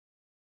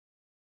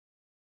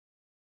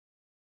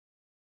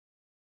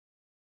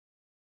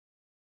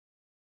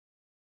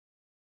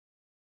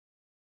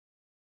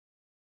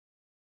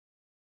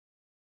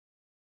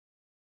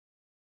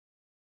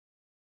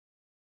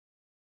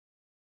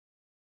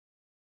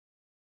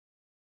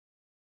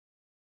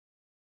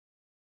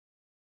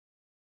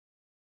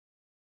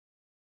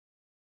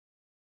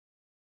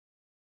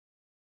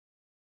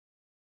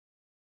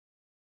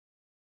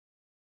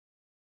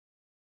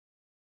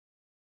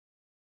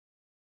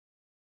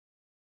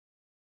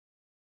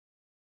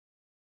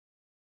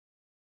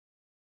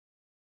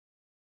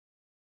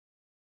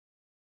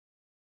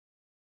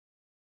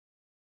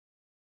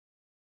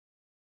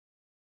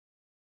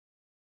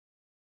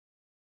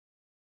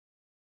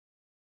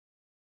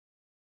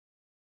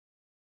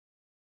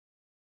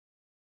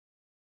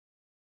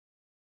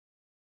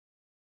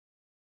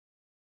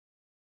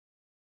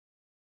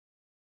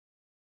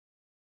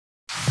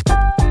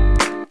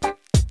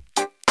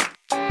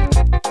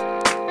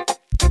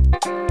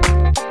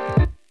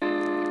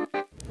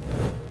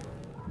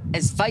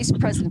As Vice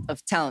President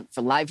of Talent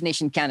for Live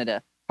Nation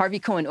Canada, Harvey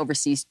Cohen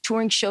oversees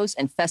touring shows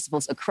and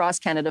festivals across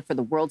Canada for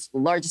the world's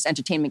largest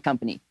entertainment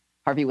company.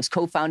 Harvey was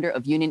co-founder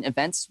of Union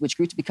Events, which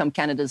grew to become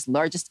Canada's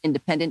largest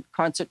independent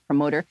concert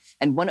promoter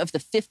and one of the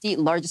 50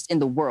 largest in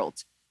the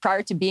world.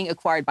 Prior to being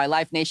acquired by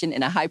Live Nation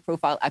in a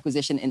high-profile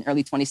acquisition in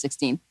early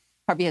 2016,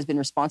 Harvey has been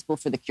responsible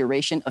for the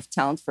curation of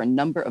talent for a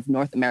number of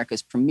North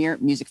America's premier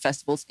music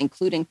festivals,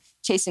 including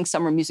Chasing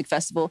Summer Music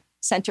Festival,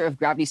 Center of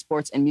Gravity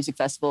Sports and Music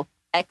Festival,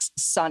 X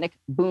Sonic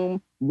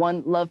Boom,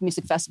 One Love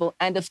Music Festival,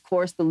 and of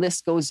course, the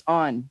list goes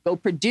on. Go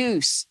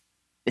produce.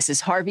 This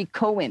is Harvey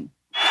Cohen.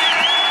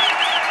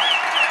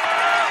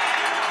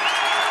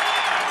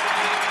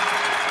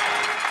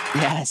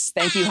 Yes,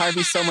 thank you,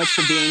 Harvey, so much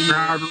for being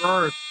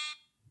here.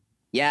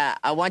 Yeah,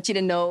 I want you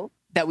to know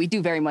that we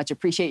do very much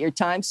appreciate your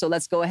time. So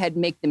let's go ahead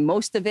and make the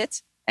most of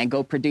it and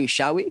go produce,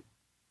 shall we?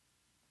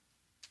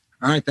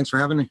 All right, thanks for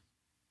having me.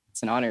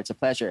 It's an honor. It's a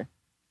pleasure.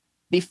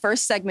 The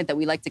first segment that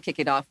we like to kick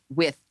it off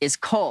with is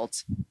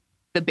called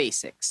The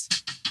Basics.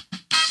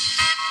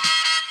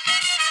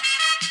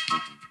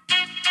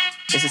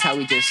 This is how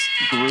we just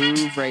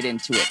groove right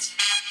into it.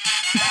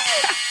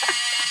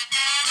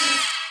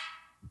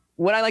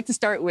 What I like to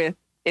start with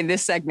in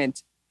this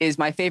segment is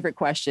my favorite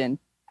question.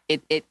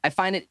 I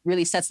find it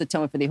really sets the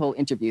tone for the whole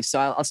interview. So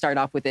I'll start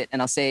off with it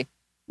and I'll say,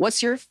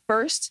 what's your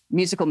first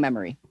musical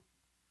memory?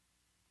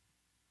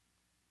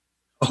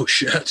 Oh,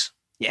 shit.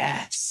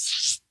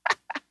 Yes.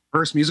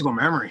 First musical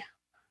memory.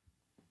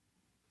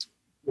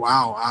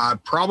 Wow.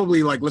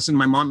 Probably like, listen,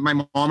 my mom,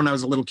 when I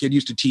was a little kid,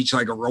 used to teach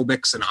like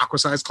aerobics and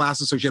aquasize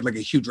classes. So she had like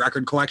a huge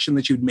record collection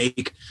that she would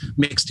make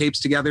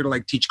mixtapes together to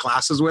like teach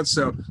classes with.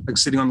 So like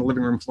sitting on the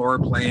living room floor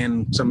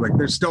playing some, like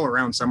they're still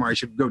around somewhere. I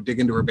should go dig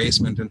into her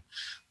basement, and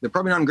they're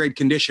probably not in great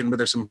condition, but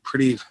there's a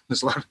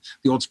lot of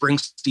the old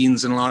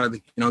Springsteens and a lot of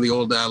the, the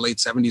old late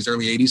 70s,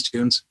 early 80s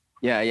tunes.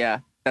 Yeah.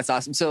 That's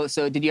awesome. So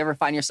did you ever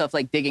find yourself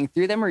like digging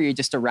through them, or you're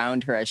just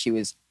around her as she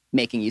was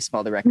making use of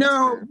all the records?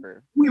 No,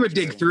 we would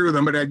dig through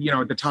them, but at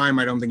the time,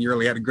 I don't think you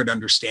really had a good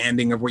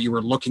understanding of what you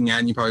were looking at,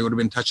 and you probably would have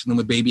been touching them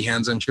with baby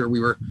hands. I'm sure we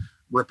were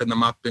ripping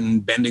them up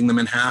and bending them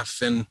in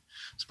half, and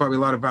it's probably a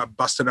lot of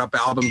busted up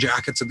album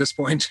jackets at this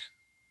point.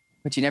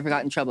 But you never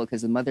got in trouble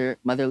because of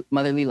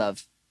motherly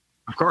love.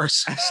 Of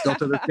course, still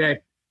to this day.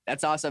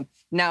 That's awesome.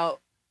 Now,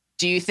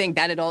 do you think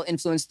that at all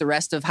influenced the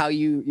rest of how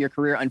your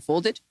career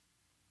unfolded?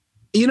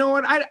 You know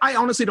what? I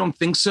honestly don't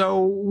think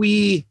so.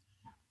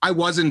 I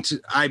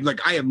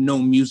have no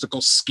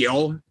musical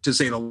skill, to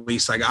say the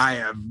least. Like I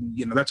have,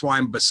 that's why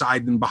I'm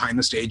beside and behind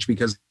the stage,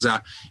 because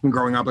I'm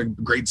growing up like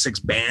grade 6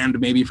 band,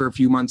 maybe for a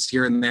few months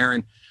here and there.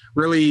 And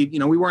really,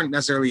 we weren't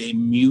necessarily a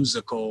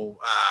musical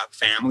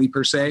family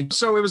per se.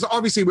 So it was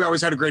obviously, we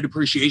always had a great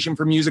appreciation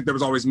for music. There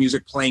was always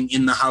music playing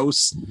in the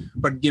house,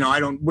 but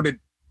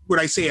would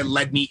I say it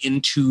led me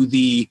into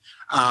the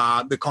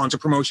concert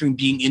promotion,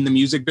 being in the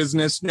music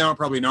business? No,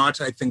 probably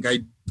not. I think I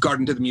got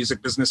into the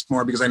music business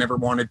more because I never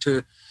wanted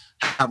to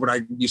have what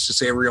I used to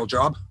say a real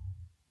job.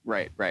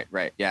 Right.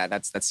 Yeah,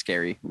 that's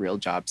scary. Real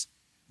jobs.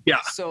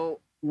 Yeah. So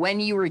when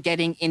you were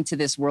getting into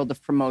this world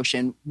of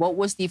promotion, what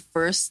was the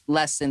first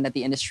lesson that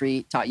the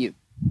industry taught you?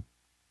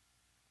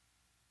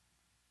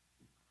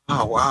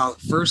 Oh, wow.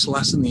 First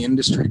lesson the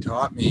industry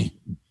taught me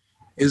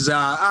is,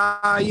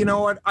 you know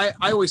what? I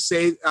always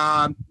say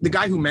the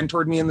guy who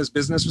mentored me in this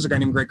business was a guy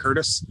named Greg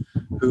Curtis,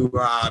 who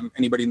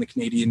anybody in the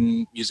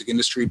Canadian music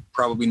industry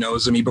probably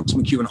knows him. He books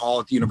McEwen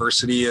Hall at the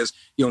university.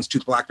 He owns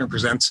Tooth Blackner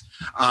Presents.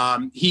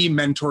 He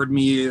mentored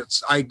me.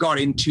 I got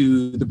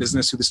into the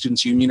business through the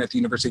Students' Union at the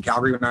University of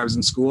Calgary when I was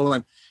in school.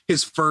 And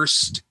his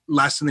first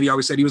lesson that he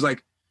always said, he was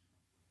like,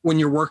 when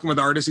you're working with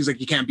artists, he's like,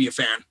 you can't be a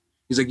fan.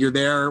 He's like, you're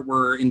there.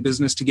 We're in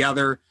business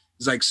together.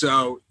 He's like,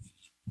 so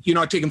you're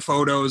not taking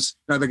photos.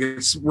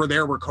 We're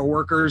there. We're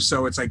coworkers.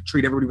 So it's like,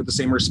 treat everybody with the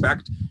same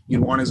respect you'd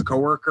want as a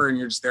coworker, and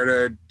you're just there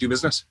to do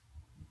business.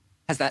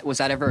 Was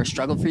that ever a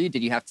struggle for you?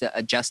 Did you have to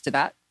adjust to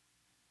that?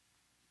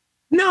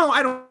 No,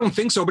 I don't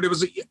think so. But it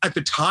was, at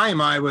the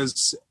time, I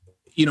was,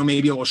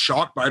 maybe a little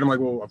shocked by it. I'm like,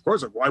 well, of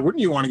course, why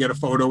wouldn't you want to get a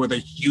photo with a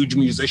huge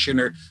musician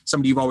or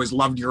somebody you've always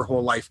loved your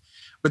whole life?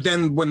 But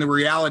then when the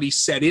reality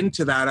set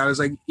into that, I was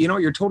like,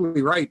 you're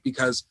totally right.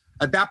 Because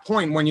at that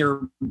point, when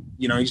you're,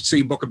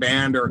 you book a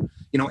band or,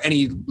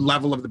 any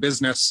level of the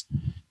business,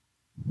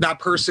 that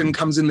person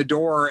comes in the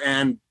door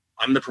and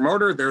I'm the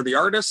promoter, they're the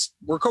artist,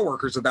 we're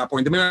coworkers at that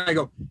point. The minute I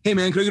go, hey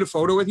man, can I get a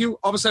photo with you?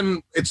 All of a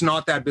sudden, it's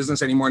not that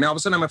business anymore. Now all of a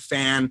sudden I'm a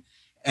fan,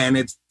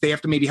 and they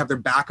have to maybe have their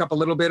back up a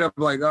little bit of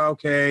like, oh,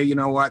 okay, you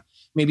know what?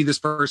 Maybe this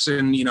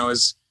person,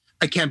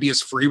 I can't be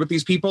as free with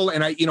these people.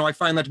 And I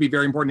find that to be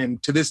very important.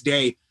 And to this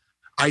day,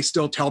 I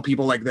still tell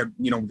people like that,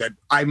 that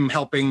I'm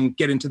helping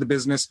get into the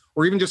business,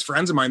 or even just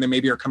friends of mine that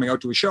maybe are coming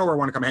out to a show or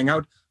want to come hang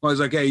out. I was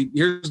like, hey,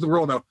 here's the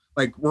rule though.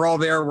 Like, we're all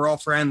there. We're all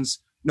friends.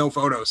 No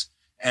photos.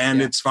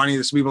 And It's funny.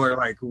 These people are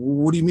like,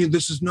 what do you mean?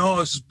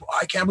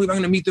 I can't believe I'm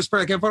going to meet this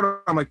person. I can't photo.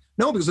 I'm like,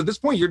 no, because at this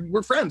point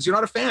we're friends. You're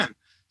not a fan.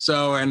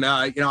 So, and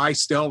I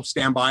still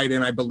stand by it,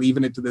 and I believe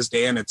in it to this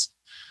day. And it's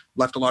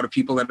left a lot of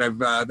people that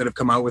have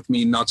come out with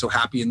me not so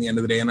happy in the end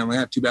of the day. And I'm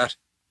like, too bad.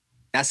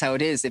 That's how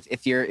it is.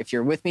 If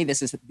you're with me,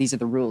 these are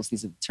the rules.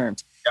 These are the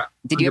terms. Yeah,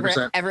 Did you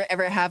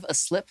ever have a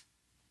slip?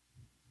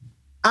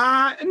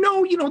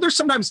 No,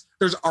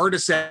 there's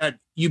artists that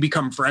you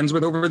become friends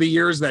with over the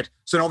years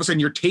so all of a sudden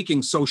you're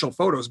taking social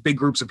photos, big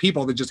groups of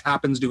people that just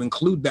happens to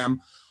include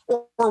them.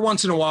 Or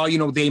once in a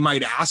while, they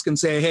might ask and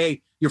say,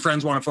 hey, your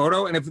friends want a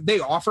photo. And if they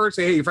offer,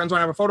 say, hey, your friends want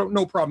to have a photo,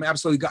 no problem.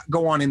 Absolutely.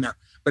 Go on in there.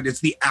 But it's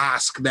the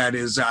ask that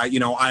is,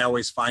 I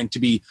always find to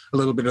be a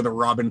little bit of the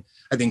rub. And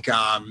I think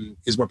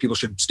is what people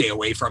should stay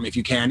away from if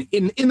you can.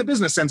 In the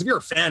business sense, if you're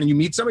a fan and you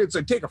meet somebody, it's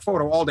like, take a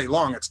photo all day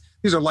long.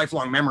 These are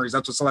lifelong memories.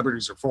 That's what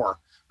celebrities are for.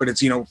 But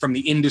it's, from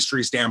the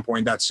industry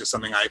standpoint, that's just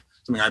something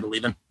I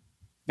believe in.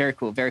 Very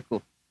cool. Very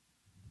cool.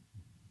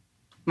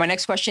 My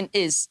next question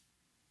is,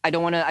 I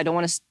don't want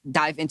to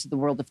dive into the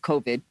world of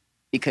COVID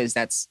because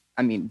that's,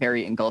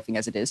 very engulfing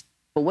as it is.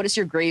 But what is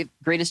your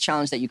greatest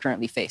challenge that you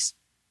currently face?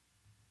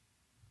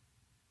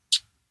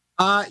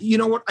 You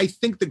know what? I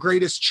think the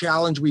greatest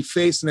challenge we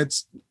face, and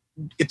it's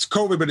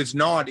COVID, but it's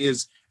not,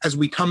 is as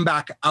we come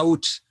back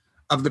out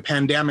of the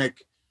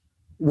pandemic,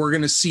 we're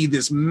going to see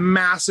this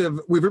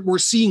we're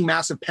seeing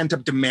massive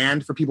pent-up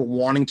demand for people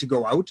wanting to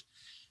go out.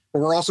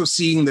 But we're also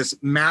seeing this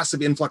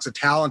massive influx of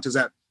talent is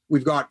that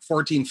we've got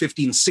 14,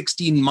 15,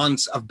 16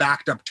 months of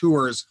backed up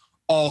tours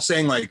all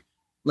saying like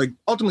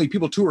ultimately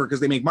people tour because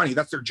they make money.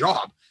 That's their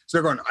job. So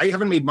they're going, I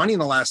haven't made money in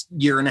the last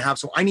year and a half,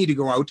 so I need to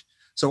go out.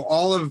 So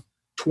all of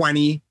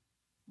 20,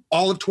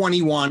 all of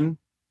 21,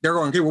 they're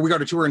going, okay, well, we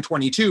got a tour in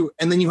 22.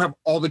 And then you have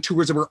all the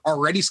tours that were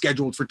already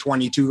scheduled for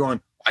 22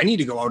 going, I need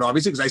to go out,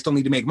 obviously, because I still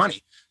need to make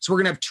money. So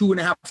we're going to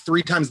have 2.5,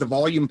 3 times the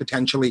volume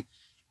potentially.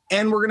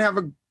 And we're going to have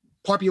a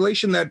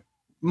population that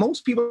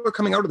most people are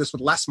coming out of this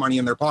with less money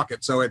in their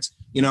pocket. So it's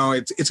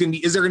going to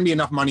be, is there going to be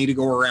enough money to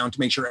go around to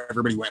make sure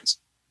everybody wins?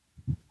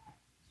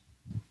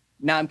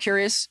 Now, I'm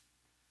curious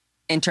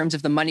in terms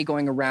of the money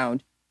going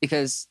around,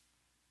 because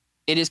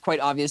it is quite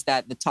obvious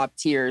that the top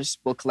tiers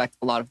will collect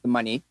a lot of the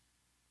money.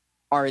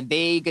 Are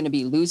they going to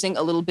be losing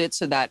a little bit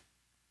so that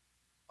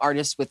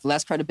artists with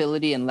less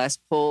credibility and less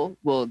pull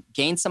will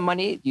gain some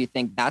money? Do you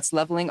think that's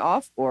leveling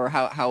off, or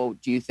how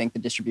do you think the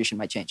distribution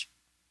might change?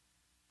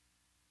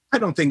 I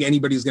don't think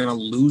anybody's going to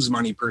lose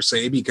money per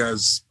se,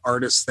 because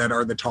artists that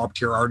are the top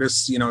tier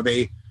artists,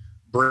 they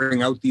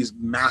bring out these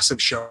massive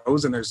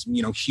shows and there's,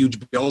 huge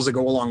bills that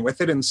go along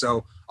with it. And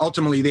so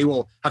ultimately they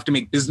will have to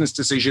make business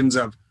decisions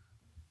of,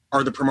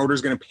 are the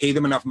promoters going to pay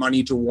them enough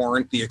money to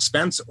warrant the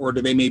expense, or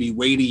do they maybe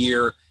wait a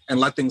year and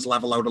let things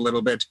level out a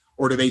little bit,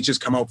 or do they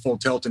just come out full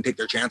tilt and take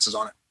their chances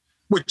on it?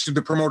 Which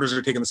the promoters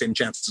are taking the same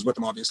chances with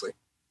them, obviously.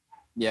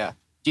 Yeah.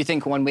 Do you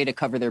think one way to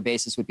cover their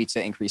bases would be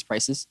to increase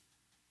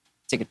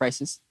ticket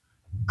prices?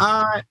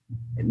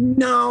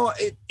 No,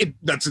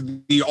 that's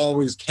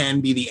always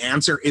can be the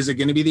answer. Is it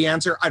going to be the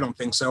answer? I don't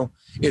think so.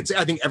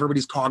 I think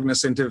everybody's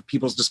cognizant of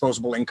people's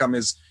disposable income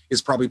is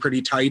probably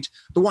pretty tight.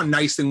 The one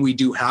nice thing we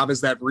do have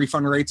is that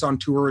refund rates on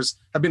tours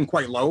have been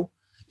quite low.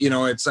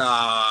 It's,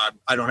 I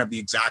don't have the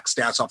exact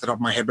stats off the top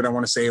of my head, but I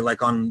want to say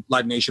like on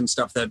Live Nation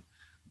stuff that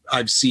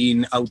I've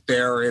seen out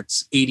there,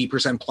 it's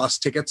 80% plus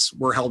tickets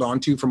were held on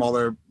to from all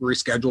the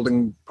rescheduled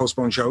and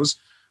postponed shows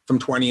from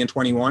 20 and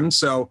 21.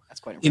 So, that's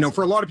quite impressive.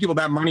 For a lot of people,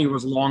 that money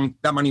was long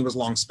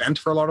spent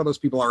for a lot of those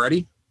people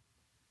already.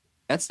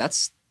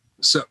 That's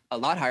so a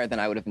lot higher than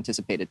I would have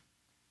anticipated.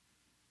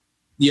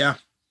 Yeah.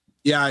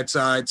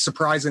 It's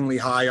surprisingly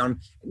high on,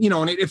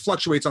 and it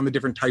fluctuates on the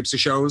different types of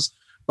shows,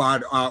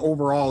 but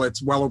overall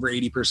it's well over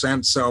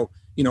 80%. So,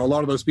 a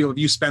lot of those people, if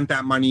you spent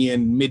that money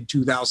in mid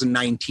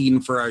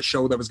 2019 for a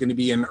show that was going to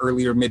be in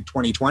earlier mid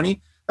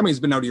 2020, that money's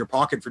been out of your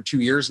pocket for 2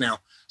 years now.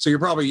 So you're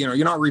probably, you're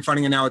not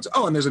refunding it now. It's,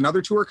 and there's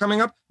another tour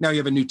coming up. Now you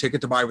have a new ticket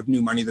to buy with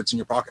new money that's in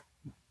your pocket.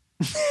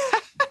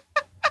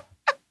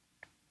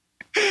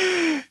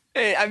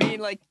 Hey,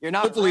 you're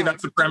not. Hopefully wrong.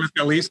 That's the premise,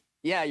 at least.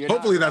 Yeah, you're.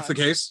 Hopefully not that's wrong.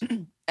 the case.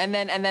 And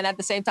then at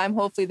the same time,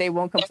 hopefully they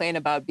won't complain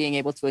about being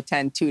able to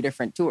attend 2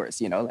 different tours.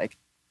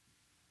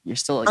 You're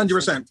still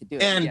 100%. To do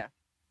it.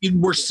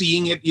 And we're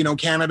seeing it.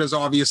 Canada's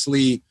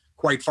obviously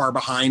quite far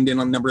behind in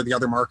a number of the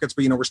other markets,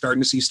 but we're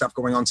starting to see stuff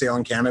going on sale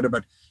in Canada.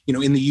 But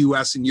in the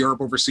US and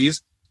Europe,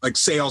 overseas, like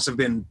sales have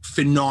been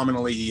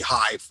phenomenally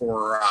high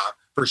for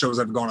shows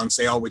that have gone on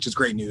sale, which is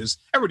great news.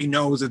 Everybody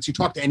knows that. You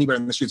talk to anybody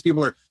in the streets,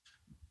 people are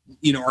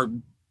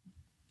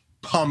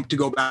pumped to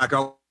go back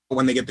out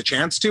when they get the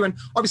chance to. And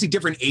obviously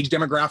different age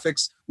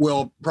demographics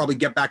will probably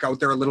get back out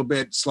there a little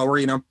bit slower.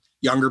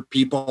 Younger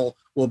people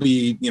will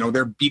be,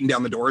 they're beating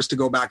down the doors to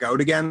go back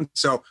out again.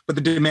 So, but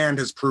the demand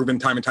has proven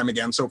time and time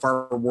again so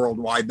far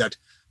worldwide that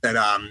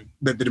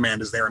the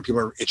demand is there and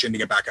people are itching to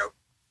get back out.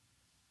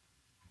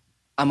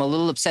 I'm a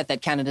little upset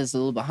that Canada's a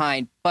little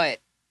behind, but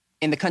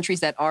in the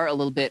countries that are a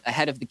little bit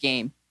ahead of the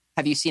game,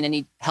 have you seen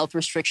any health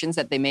restrictions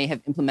that they may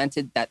have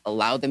implemented that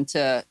allow them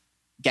to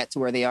get to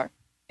where they are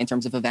in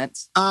terms of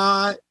events?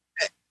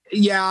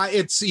 Yeah,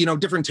 it's,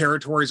 different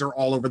territories are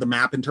all over the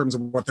map in terms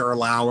of what they're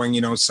allowing.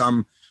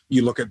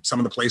 You look at some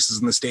of the places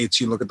in the States,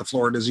 you look at the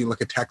Floridas, you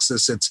look at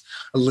Texas, it's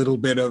a little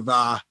bit of,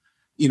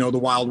 the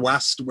Wild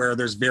West, where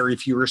there's very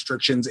few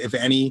restrictions, if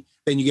any.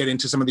 Then you get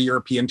into some of the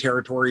European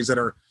territories that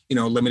are,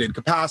 limited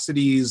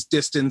capacities,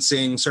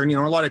 distancing, certain,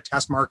 a lot of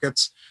test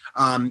markets.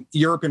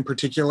 Europe in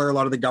particular, a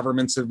lot of the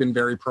governments have been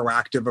very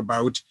proactive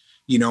about,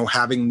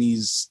 having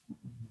these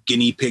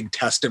guinea pig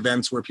test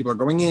events where people are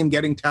going in,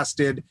 getting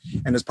tested.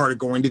 And as part of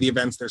going to the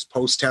events, there's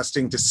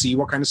post-testing to see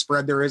what kind of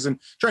spread there is and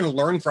trying to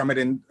learn from it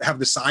and have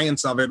the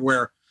science of it,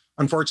 where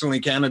unfortunately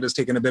Canada's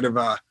taken a bit of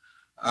a,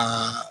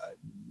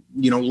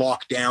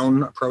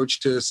 lockdown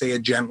approach, to say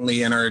it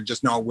gently, and are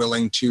just not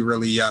willing to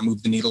really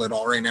move the needle at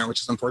all right now,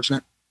 which is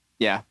unfortunate.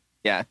 Yeah,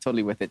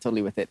 totally with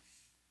it.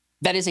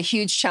 That is a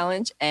huge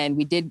challenge. And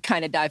we did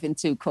kind of dive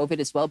into COVID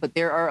as well, but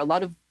there are a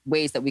lot of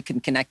ways that we can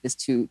connect this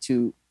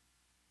to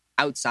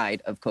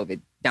outside of COVID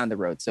down the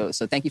road. So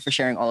thank you for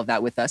sharing all of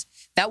that with us.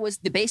 That was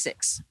the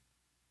basics.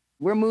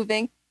 We're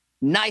moving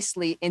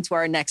nicely into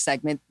our next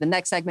segment. The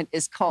next segment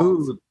is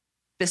called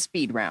the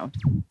speed round.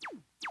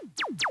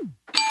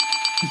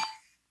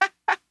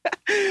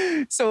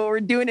 So what we're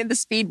doing in the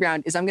speed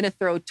round is I'm going to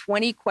throw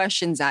 20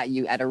 questions at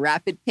you at a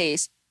rapid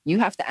pace. You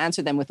have to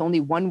answer them with only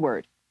one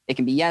word. It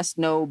can be yes,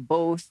 no,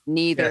 both,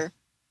 neither. Yes.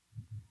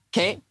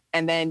 Okay.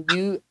 And then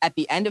at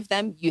the end of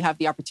them, you have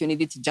the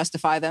opportunity to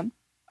justify them.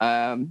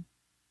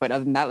 But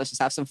other than that, let's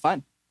just have some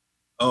fun.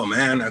 Oh,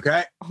 man.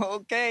 Okay.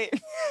 Okay.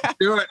 Let's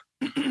do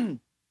it.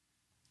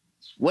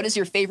 What is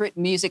your favorite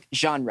music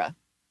genre?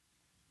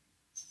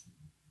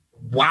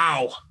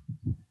 Wow.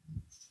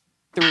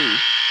 3.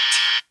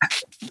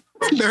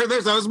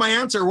 That was my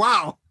answer.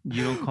 Wow.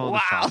 You don't call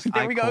the shots.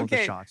 There we go. Call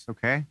Okay. the shots.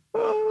 Okay.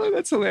 Oh,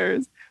 that's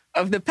hilarious.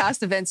 Of the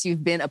past events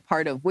you've been a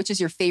part of, which is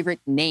your favorite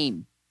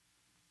name?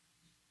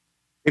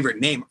 Favorite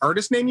name?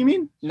 Artist name, you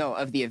mean? No,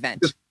 of the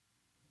event.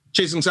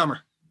 Chasing Summer.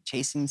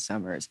 Chasing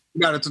Summers.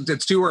 Yeah,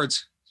 it's 2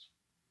 words.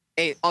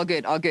 Hey, all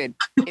good.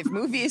 If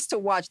movie is to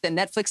watch, then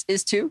Netflix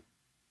is too.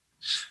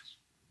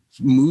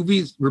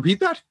 Movies? Repeat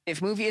that?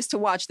 If movie is to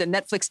watch, then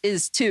Netflix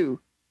is too.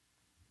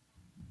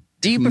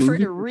 Do you prefer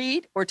to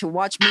read or to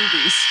watch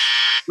movies?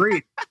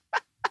 Read.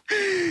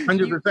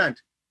 100%.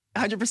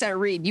 100%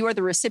 read. You are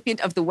the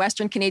recipient of the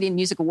Western Canadian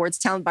Music Awards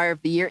Talent Buyer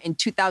of the Year in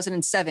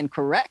 2007,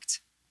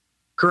 correct?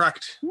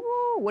 Correct.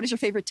 Ooh, what is your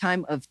favorite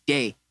time of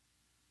day?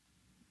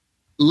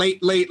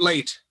 Late.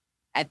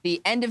 At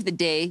the end of the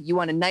day, you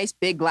want a nice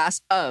big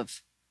glass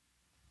of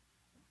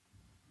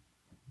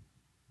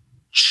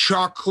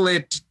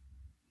chocolate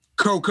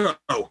cocoa.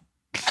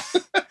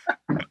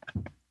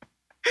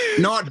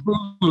 Not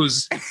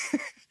booze.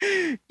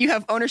 You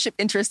have ownership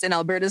interest in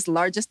Alberta's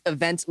largest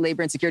event,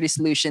 labor and security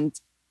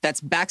solutions.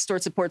 That's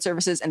Backstore Support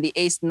Services and the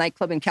Ace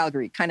nightclub in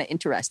Calgary. Kind of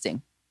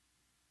interesting.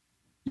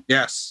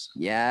 Yes.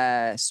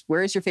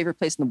 Where is your favorite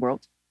place in the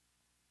world?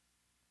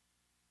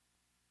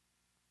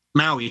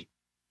 Maui.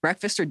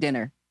 Breakfast or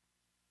dinner?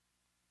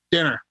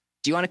 Dinner.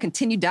 Do you want to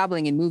continue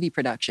dabbling in movie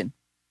production?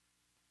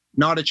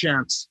 Not a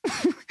chance.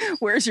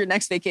 Where's your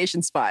next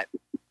vacation spot?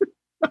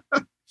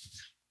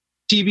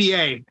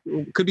 TBA.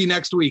 Could be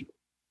next week.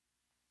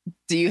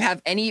 Do you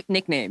have any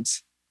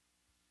nicknames?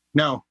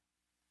 No.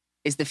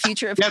 Is the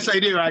future of... Yes, I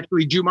do,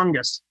 actually.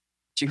 Jumongous.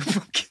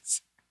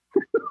 Jumongous.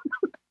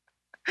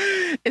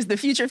 Is the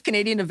future of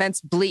Canadian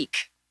events bleak?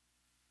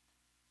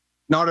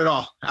 Not at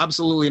all.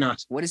 Absolutely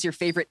not. What is your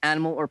favorite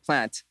animal or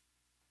plant?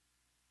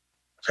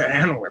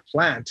 Animal or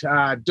plant?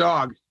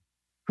 Dog.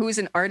 Who is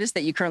an artist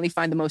that you currently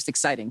find the most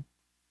exciting?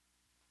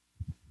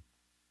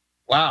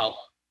 Wow.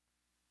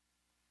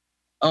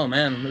 Oh,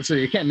 man. Let's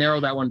see. You can't narrow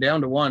that one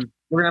down to one.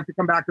 We're going to have to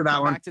come back to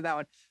that one. Back to that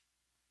one.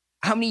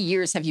 How many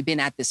years have you been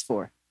at this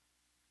for?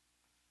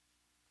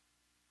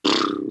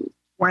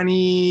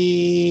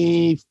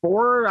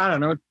 24, I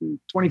don't know,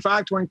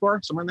 25,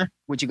 24, somewhere in there.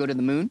 Would you go to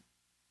the moon?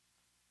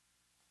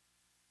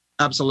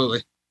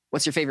 Absolutely.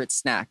 What's your favorite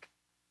snack?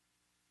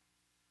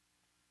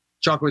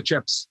 Chocolate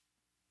chips.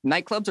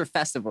 Nightclubs or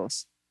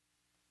festivals?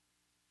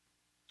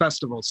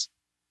 Festivals.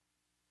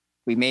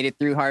 We made it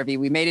through, Harvey.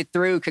 We made it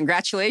through.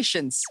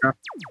 Congratulations. Yeah.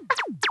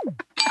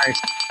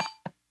 Nice.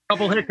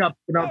 Couple hiccups,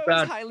 but not bad.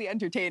 That was highly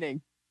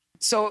entertaining.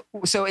 So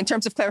in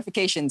terms of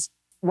clarifications,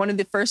 one of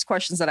the first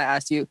questions that I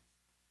asked you,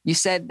 you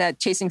said that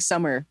Chasing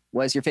Summer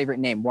was your favorite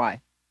name.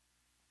 Why?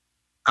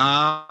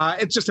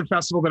 It's just a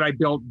festival that I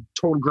built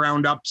total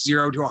ground up,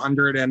 0 to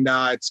 100. And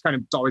it's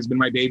always been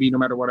my baby, no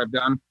matter what I've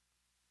done.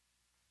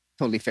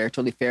 Totally fair.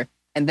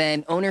 And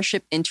then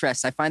ownership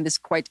interests. I find this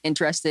quite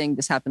interesting.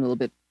 This happened a little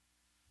bit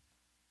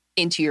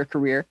into your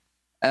career.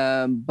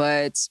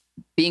 But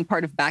being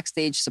part of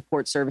Backstage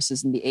Support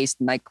Services in the Ace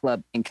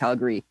nightclub in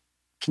Calgary,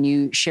 can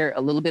you share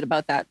a little bit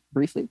about that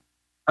briefly?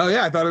 Oh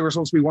yeah, I thought it was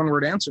supposed to be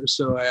one-word answers.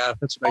 So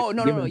that's what. Oh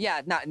no.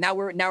 Yeah, now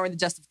we're in the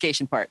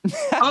justification part.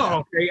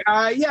 Oh okay.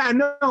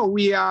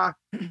 We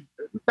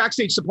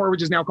Backstage Support,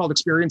 which is now called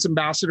Experience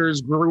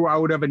Ambassadors, grew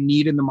out of a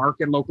need in the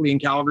market locally in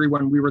Calgary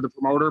when we were the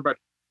promoter, but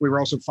we were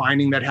also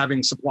finding that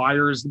having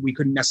suppliers, we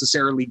couldn't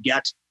necessarily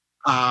get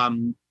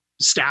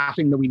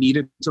staffing that we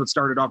needed. So it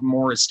started off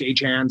more as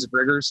stagehands and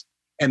riggers.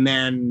 And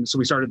then, so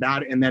we started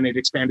that, and then it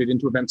expanded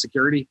into event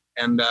security,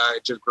 and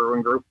it just grew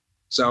and grew.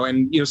 So,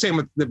 and, same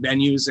with the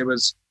venues. It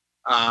was,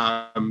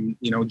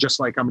 Just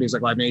like companies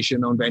like Live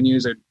Nation own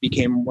venues, it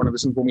became one of the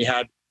things when we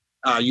had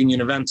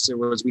union events. It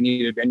was we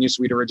needed venues.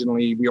 So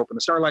we opened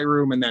the Starlight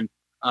Room, and then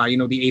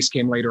the Ace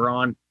came later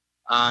on.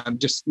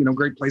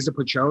 Great place to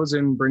put shows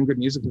and bring good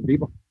music to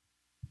people.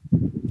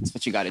 That's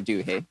what you got to do.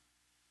 Hey,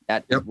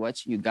 that is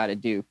what you got to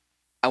do.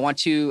 I want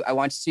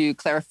to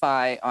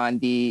clarify on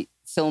the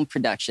film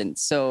production.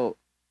 So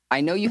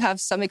I know you have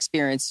some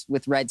experience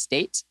with Red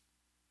State,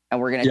 and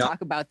we're going to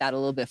talk about that a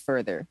little bit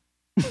further.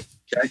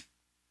 Okay.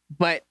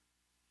 But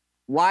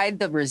why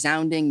the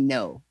resounding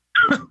no?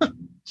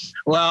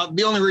 Well,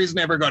 the only reason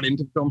I ever got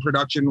into film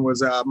production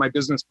was my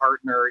business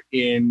partner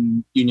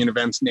in union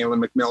events,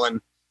 Nayland McMillan,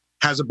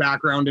 has a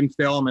background in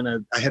film and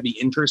a heavy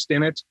interest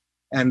in it.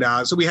 And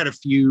so we had a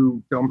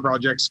few film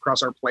projects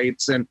across our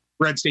plates, and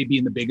Red State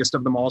being the biggest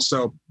of them all.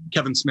 So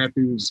Kevin Smith,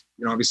 who's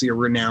obviously a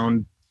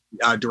renowned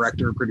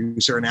director,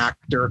 producer, and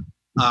actor,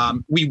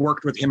 we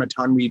worked with him a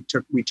ton. We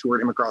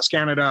toured him across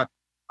Canada,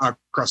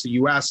 across the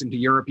US, into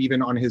Europe,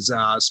 even on his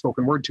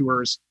spoken word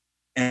tours.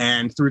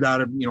 And through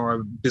that, a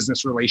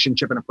business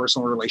relationship and a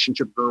personal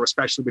relationship grew,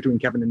 especially between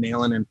Kevin and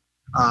Nayland. And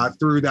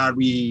through that,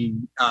 we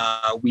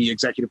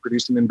executive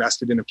produced and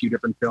invested in a few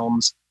different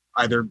films,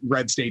 either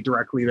Red State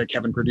directly that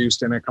Kevin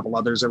produced and a couple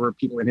others that were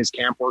people in his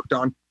camp worked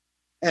on.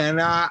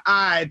 And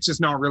it's just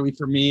not really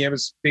for me.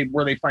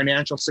 Were they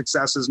financial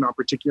successes? Not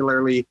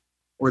particularly.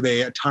 Were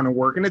they a ton of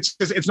work? And it's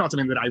not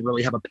something that I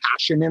really have a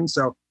passion in.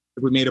 So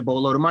if we made a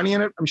boatload of money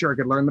in it, I'm sure I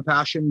could learn the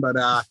passion. But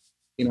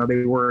they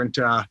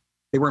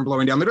weren't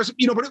blowing down the doors.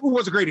 But it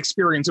was a great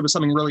experience. It was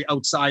something really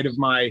outside of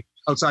my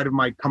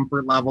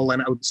comfort level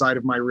and outside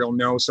of my real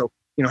know. So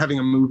having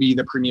a movie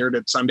that premiered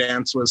at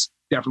Sundance was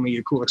definitely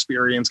a cool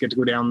experience. Get to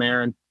go down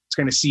there and just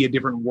kind of see a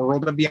different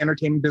world of the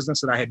entertainment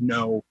business that I had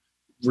no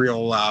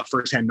real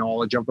firsthand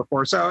knowledge of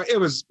before. So it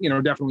was,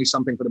 definitely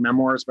something for the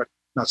memoirs, but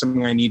not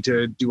something I need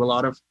to do a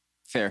lot of.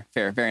 Fair.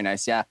 Very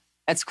nice. Yeah.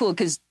 That's cool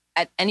because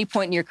at any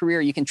point in your career,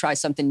 you can try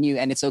something new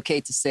and it's okay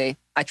to say,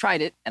 I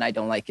tried it and I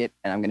don't like it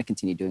and I'm going to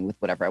continue doing with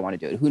whatever I want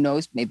to do. Who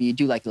knows? Maybe you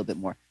do like it a little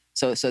bit more.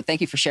 So thank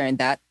you for sharing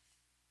that.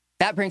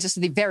 That brings us to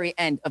the very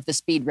end of the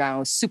speed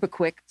round. Super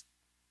quick.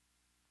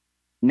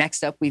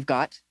 Next up, we've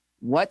got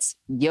What's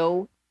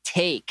Yo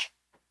Take?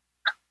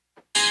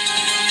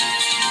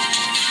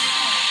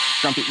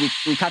 Grumpy,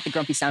 we caught the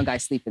grumpy sound guy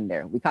sleeping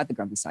there. We caught the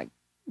grumpy sound.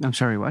 I'm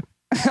sorry, what?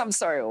 I'm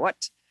sorry,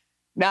 what?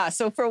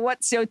 So for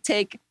What's Yo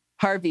Take,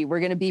 Harvey, we're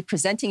going to be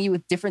presenting you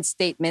with different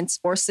statements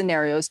or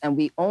scenarios, and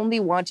we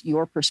only want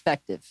your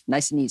perspective.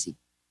 Nice and easy.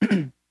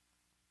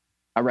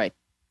 All right.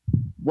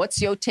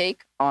 What's your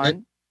take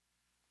on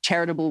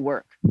charitable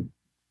work?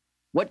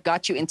 What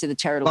got you into the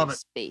charitable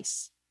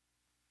space?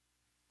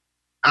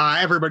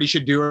 Everybody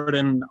should do it.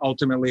 And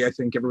ultimately, I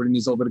think everybody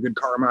needs a little bit of good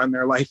karma in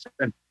their life.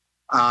 And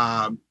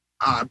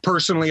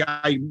personally,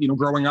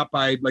 growing up,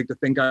 I like to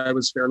think I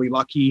was fairly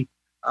lucky,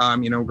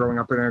 growing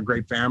up in a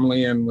great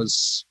family and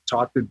was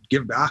taught to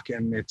give back.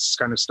 And it's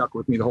kind of stuck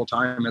with me the whole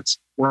time.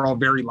 We're all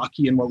very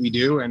lucky in what we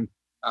do. And,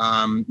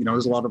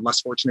 there's a lot of less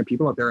fortunate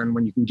people out there. And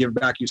when you can give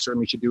back, you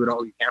certainly should do it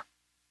all you can.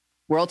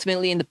 We're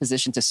ultimately in the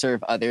position to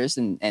serve others.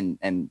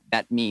 And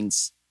that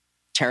means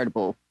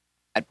charitable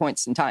at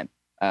points in time.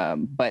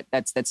 But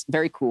that's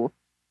very cool.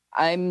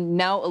 I'm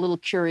now a little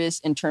curious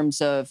in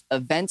terms of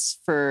events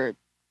for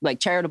like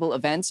charitable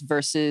events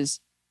versus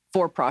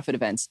for-profit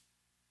events.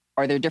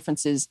 Are there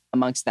differences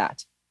amongst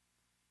that?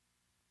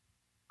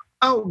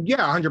 Oh, yeah,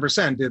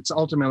 100%. It's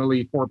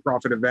ultimately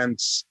for-profit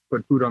events,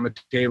 put food on the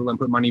table and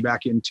put money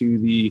back into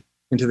the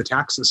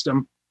tax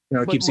system.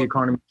 It keeps the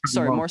economy.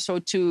 Sorry, more so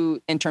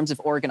too in terms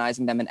of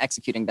organizing them and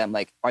executing them.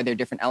 Like, are there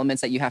different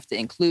elements that you have to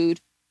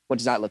include? What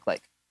does that look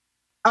like?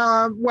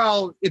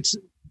 Well, it's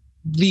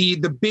the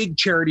big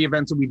charity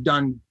events that we've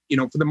done,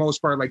 for the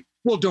most part, like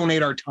we'll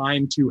donate our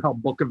time to help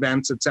book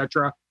events,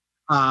 etc.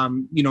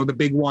 The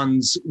big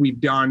ones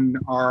we've done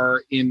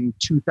are in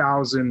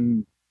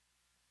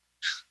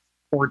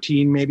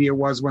 2014, maybe it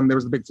was, when there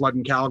was the big flood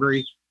in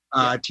Calgary.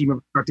 A team of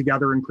us got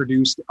together and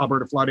produced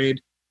Alberta Flood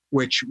Aid,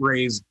 which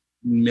raised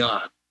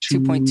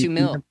 $2.2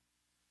 million.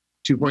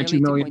 $2.2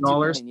 million.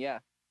 Yeah.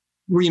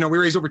 We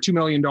raised over $2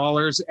 million,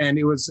 and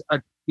it was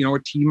a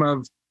team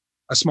of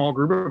a small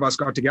group of us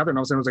got together, and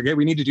all of a sudden I was like, hey,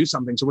 we need to do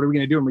something. So what are we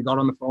going to do? And we got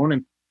on the phone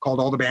and called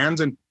all the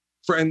bands, and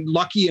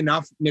lucky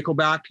enough,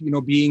 Nickelback,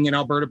 being an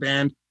Alberta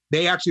band,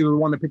 they actually were the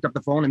one that picked up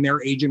the phone, and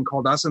their agent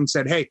called us and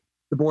said, hey,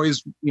 the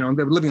boys, they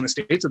were living in the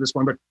States at this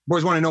point, but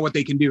boys want to know what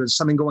they can do. Is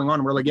something going on?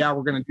 And we're like, yeah,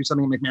 we're going to do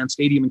something at McMahon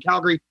Stadium in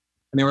Calgary.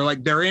 And they were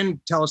like, they're in,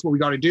 tell us what we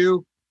got to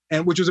do.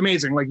 And which was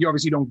amazing. Like, you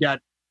obviously don't get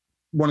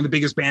one of the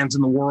biggest bands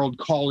in the world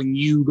calling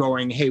you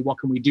going, hey, what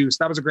can we do? So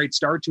that was a great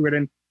start to it.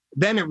 And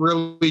then it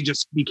really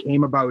just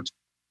became about,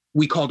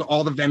 we called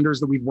all the vendors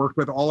that we've worked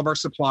with, all of our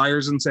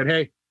suppliers, and said,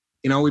 hey,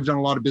 we've done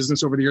a lot of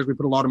business over the years. We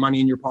put a lot of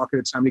money in your pocket.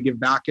 It's time to give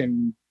back.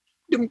 And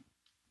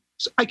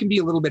I can be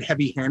a little bit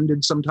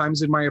heavy-handed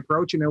sometimes in my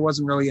approach. And it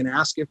wasn't really an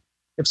ask if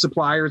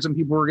suppliers and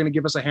people were going to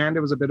give us a hand.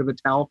 It was a bit of a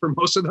tell for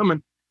most of them.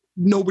 And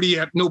nobody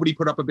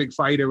put up a big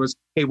fight. It was,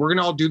 hey, we're going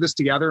to all do this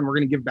together and we're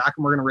going to give back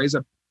and we're going to raise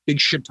a big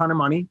shit ton of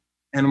money.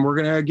 and we're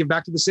going to give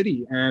back to the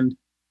city. And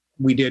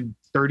we did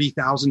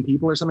 30,000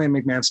 people or something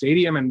at McMahon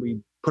Stadium, and we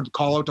put a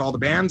call out to all the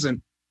bands,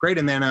 and great.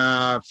 And then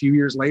a few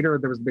years later,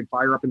 there was a big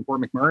fire up in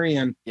Fort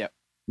McMurray, and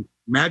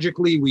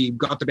magically we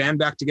got the band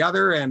back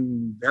together,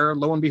 and there,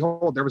 lo and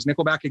behold, there was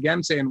Nickelback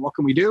again saying, what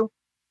can we do?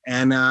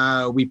 And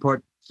we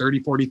put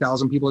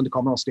 40,000 people into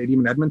Commonwealth Stadium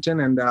in Edmonton,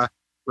 and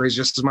raised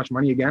just as much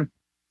money again.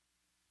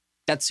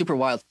 That's super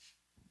wild.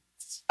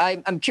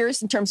 I'm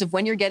curious in terms of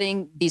when you're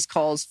getting these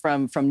calls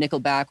from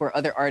Nickelback or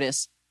other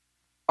artists,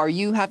 are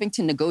you having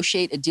to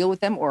negotiate a deal with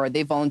them, or are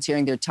they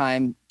volunteering their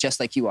time just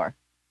like you are?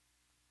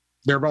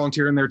 They're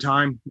volunteering their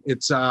time.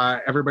 It's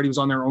everybody was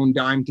on their own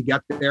dime to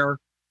get there.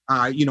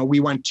 We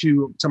went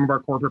to some of our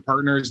corporate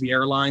partners, the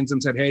airlines,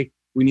 and said, hey,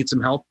 we need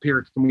some help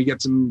here. Can we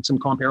get some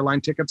comp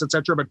airline tickets,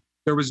 etc.? But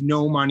there was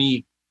no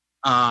money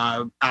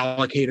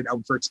allocated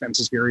out for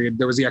expenses, period.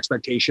 There was the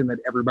expectation that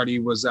everybody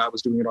was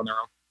doing it on their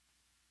own.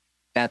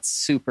 That's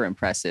super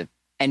impressive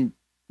and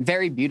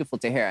very beautiful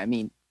to hear. I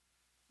mean,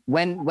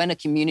 when a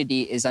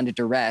community is under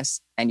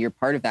duress and you're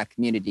part of that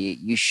community,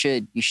 you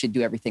should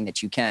do everything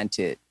that you can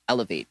to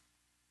elevate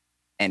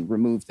and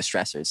remove the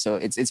stressors. So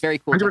it's very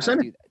cool to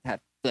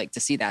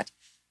see that.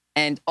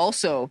 And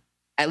also,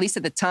 at least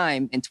at the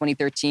time in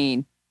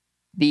 2013,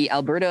 the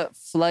Alberta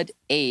Flood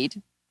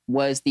Aid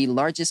was the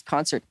largest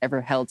concert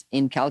ever held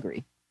in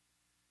Calgary.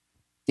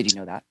 Did you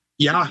know that?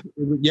 Yeah,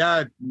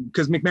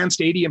 because McMahon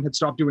Stadium had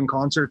stopped doing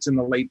concerts in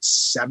the late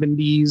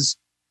 70s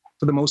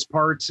for the most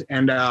part,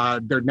 and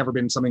there'd never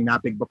been something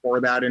that big before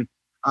that. And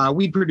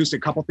we'd produced a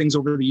couple things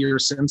over the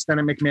years since then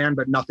at McMahon,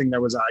 but nothing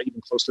that was even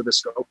close to the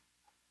scope.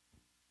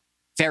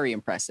 Very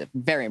impressive,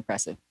 very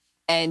impressive.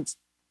 And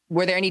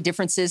were there any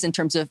differences in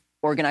terms of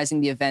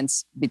organizing the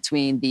events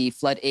between the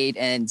Flood Aid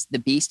and the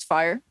Beast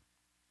Fire?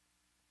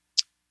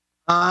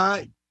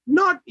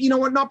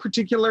 Not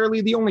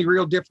particularly. The only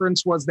real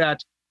difference was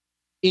that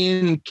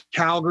in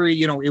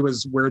Calgary, it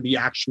was where the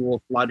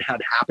actual flood had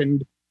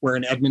happened, where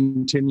in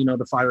Edmonton,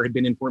 the fire had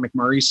been in Fort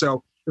McMurray.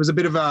 So it was a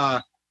bit of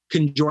a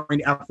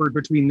conjoined effort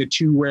between the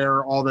two,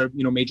 where all the,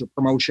 major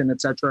promotion,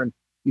 et cetera, and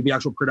the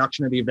actual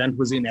production of the event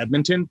was in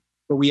Edmonton.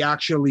 But we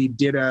actually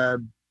did a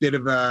bit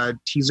of a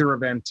teaser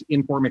event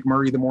in Fort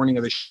McMurray the morning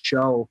of the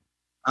show.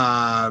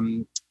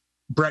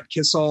 Brett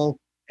Kissel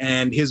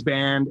and his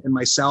band and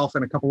myself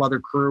and a couple other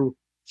crew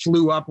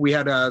flew up. We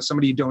had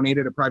somebody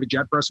donated a private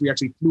jet for us. We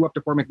actually flew up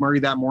to Fort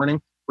McMurray that morning.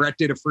 Brett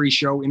did a free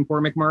show in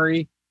Fort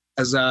McMurray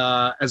as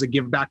a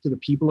give back to the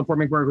people of Fort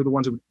McMurray, who are the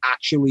ones who would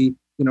actually,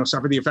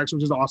 suffer the effects,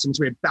 which was awesome.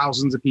 So we had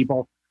thousands of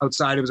people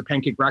outside. It was a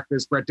pancake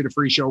breakfast. Brett did a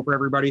free show for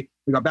everybody.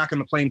 We got back on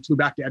the plane, flew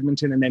back to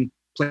Edmonton, and then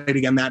played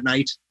again that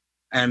night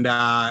and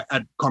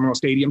at Commonwealth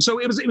Stadium. So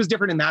it was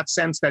different in that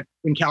sense, that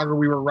in Calgary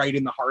we were right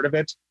in the heart of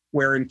it,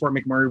 where in Fort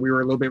McMurray we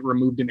were a little bit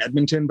removed in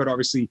Edmonton, but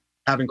obviously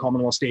having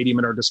Commonwealth Stadium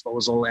at our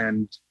disposal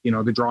and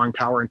the drawing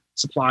power and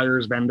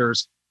suppliers,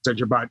 vendors,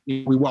 etc. But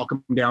we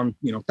welcomed down,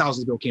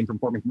 thousands of people came from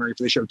Fort McMurray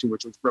for the show too,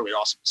 which was really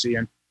awesome to see.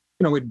 And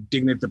with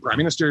Dignity, the Prime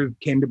Minister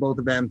came to both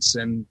events,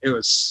 and it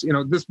was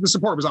the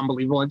support was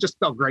unbelievable. And just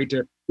felt great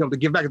to be able to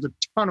give back. It's a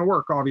ton of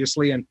work,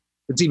 obviously, and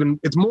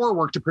it's more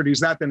work to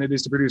produce that than it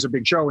is to produce a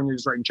big show when you're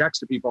just writing checks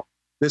to people.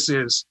 This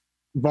is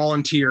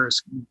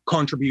volunteers,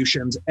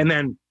 contributions, and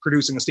then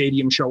producing a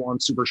stadium show on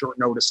super short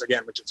notice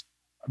again, which is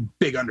a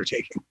big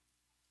undertaking.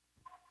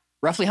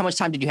 Roughly how much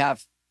time did you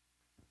have?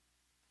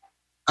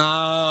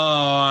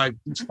 Flood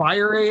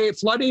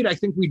Aid, I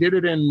think we did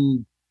it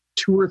in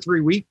 2 or 3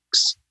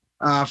 weeks.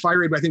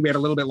 Fire Aid, I think we had a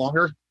little bit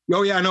longer.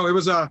 Oh yeah, no, it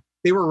was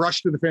they were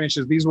rushed to the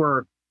finishes. These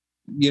were,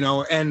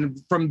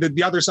 and from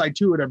the other side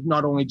to it of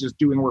not only just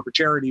doing work for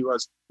charity,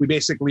 was we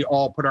basically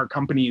all put our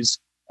companies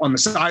on the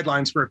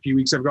sidelines for a few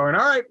weeks of going,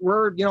 all right,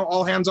 we're,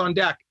 all hands on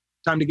deck,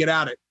 time to get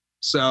at it.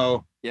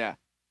 So yeah,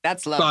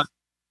 that's love.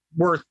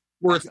 But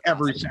worth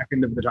every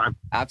second of the time.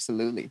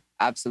 Absolutely.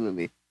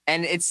 Absolutely.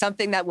 And it's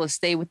something that will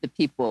stay with the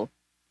people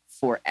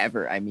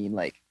forever. I mean,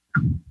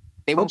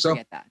 they won't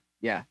forget that.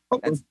 Yeah.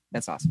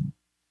 That's awesome.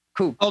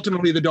 Cool.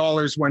 Ultimately, the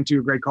dollars went to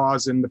a great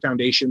cause, and the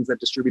foundations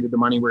that distributed the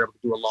money were able to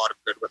do a lot of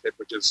good with it,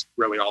 which is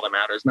really all that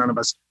matters. None of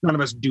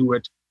us do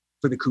it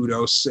for the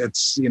kudos.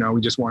 It's,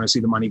 we just want to see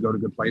the money go to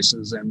good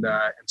places and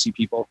see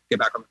people get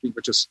back on the feet,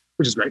 which is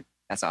great.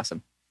 That's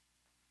awesome.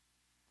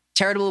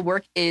 Charitable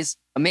work is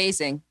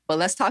amazing, but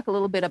let's talk a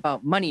little bit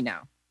about money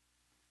now.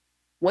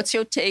 What's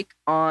your take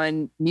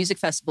on music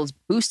festivals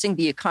boosting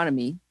the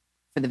economy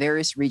for the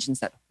various regions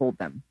that hold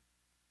them?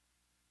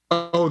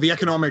 Oh, the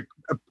economic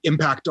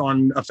impact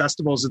on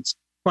festivals. It's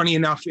funny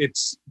enough.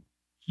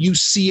 You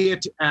see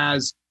it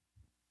as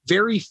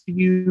very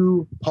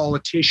few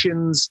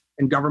politicians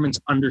and governments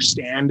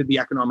understand the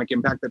economic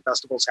impact that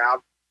festivals have.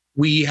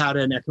 We had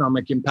an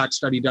economic impact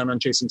study done on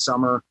Chasing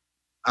Summer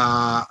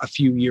a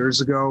few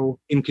years ago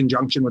in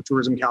conjunction with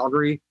Tourism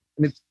Calgary,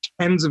 and it's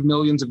tens of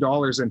millions of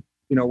dollars. And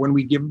when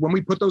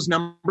we put those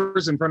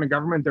numbers in front of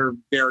government, they're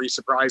very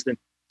surprised. And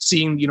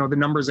seeing the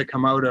numbers that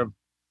come out of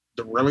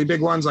the really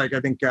big ones, like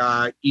I think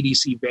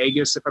EDC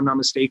Vegas, if I'm not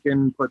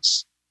mistaken,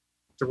 puts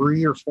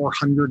 300 or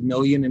 400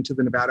 million into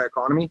the Nevada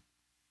economy.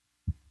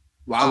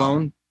 Wow.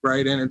 Alone.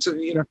 right? And it's,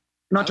 you know, I'm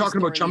not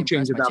talking about chump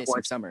change at that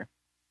point. Summer,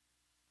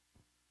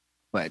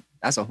 but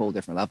that's a whole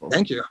different level.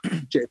 Thank you.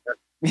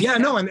 Yeah,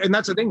 no, and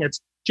that's the thing. It's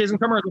Chasing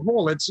Summer as a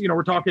whole. It's, you know,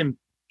 we're talking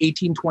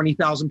 18,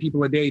 20,000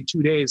 people a day,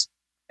 2 days,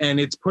 and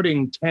it's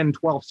putting 10,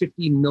 12,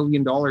 $15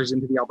 million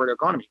into the Alberta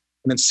economy.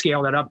 And then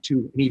scale that up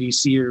to an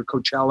EDC or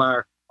Coachella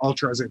or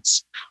Ultras.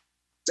 It's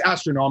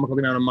astronomical,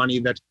 the amount of money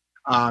that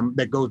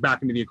that goes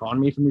back into the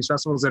economy from these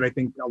festivals that I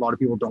think a lot of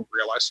people don't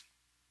realize.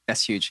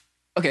 That's huge.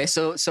 Okay,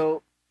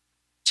 so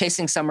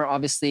Chasing Summer,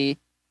 obviously,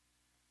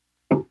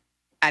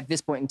 at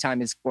this point in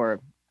time is, or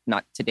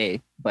not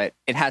today, but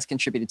it has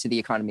contributed to the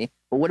economy.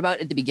 But what about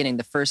at the beginning,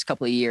 the first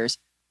couple of years?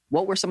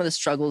 What were some of the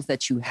struggles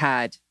that you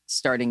had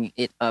starting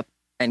it up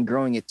and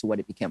growing it to what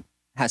it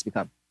has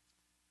become?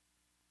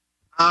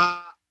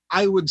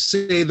 I would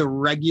say the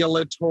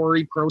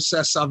regulatory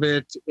process of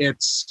it,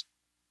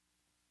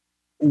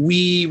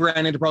 we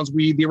ran into problems.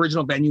 The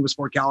original venue was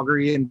Fort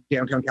Calgary in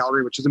downtown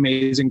Calgary, which is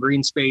amazing.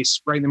 Green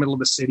space right in the middle of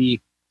the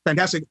city.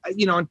 Fantastic.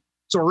 You know,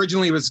 so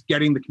originally it was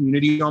getting the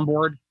community on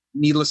board.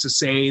 Needless to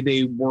say,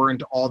 they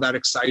weren't all that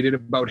excited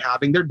about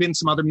having. There'd been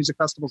some other music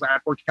festivals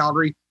at Fort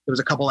Calgary. There was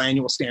a couple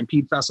annual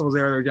Stampede festivals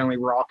there. They're generally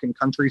rock and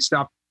country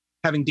stuff.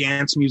 Having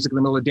dance music in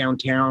the middle of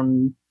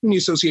downtown, the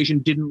association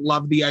didn't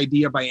love the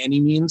idea by any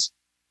means.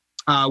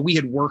 We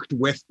had worked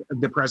with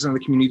the president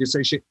of the Community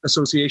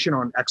Association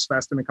on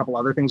X-Fest and a couple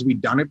other things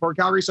we'd done at Fort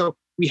Calgary. So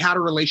we had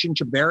a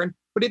relationship there.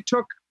 But it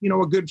took, you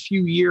know, a good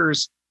few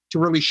years to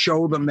really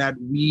show them that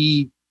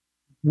we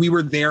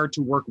were there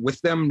to work with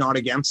them, not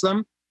against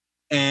them.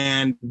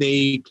 And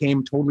they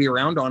came totally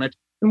around on it.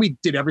 And we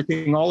did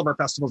everything, all of our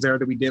festivals there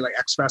that we did, like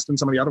X-Fest and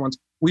some of the other ones.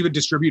 We would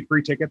distribute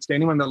free tickets to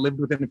anyone that lived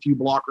within a few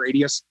block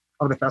radius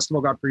of the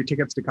festival, got free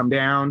tickets to come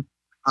down.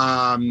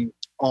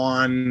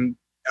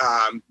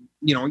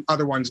 You know,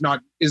 other ones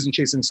isn't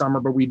Chasing Summer,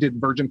 but we did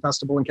Virgin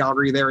Festival in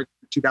Calgary there in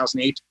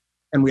 2008.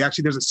 And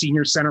there's a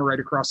senior center right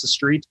across the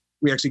street.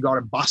 We actually got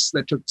a bus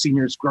that took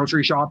seniors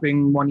grocery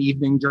shopping one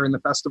evening during the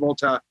festival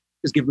to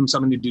just give them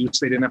something to do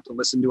so they didn't have to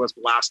listen to us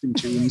blasting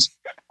tunes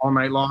all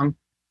night long.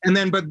 And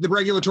then, but the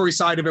regulatory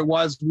side of it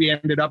was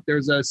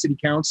there's a city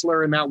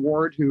councillor in that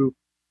ward who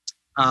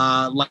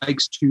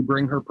likes to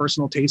bring her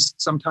personal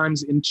taste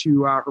sometimes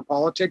into her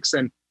politics.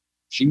 And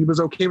she was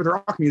okay with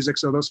rock music,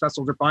 so those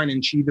festivals are fine.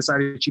 And she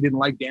decided she didn't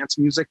like dance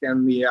music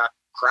and the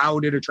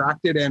crowd it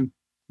attracted, and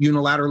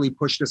unilaterally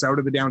pushed us out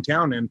of the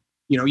downtown. And,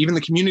 you know, even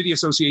the community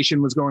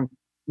association was going,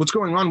 what's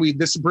going on?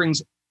 This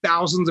brings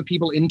thousands of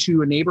people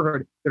into a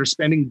neighborhood that are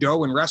spending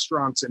dough in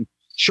restaurants and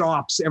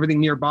shops,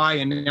 everything nearby,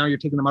 and now you're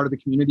taking them out of the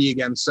community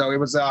again. So it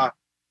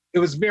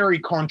was very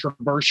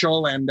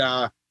controversial. And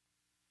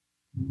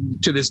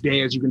to this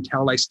day, as you can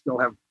tell, I still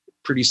have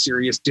pretty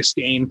serious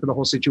disdain for the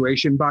whole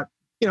situation. But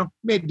you know,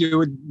 made do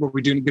with what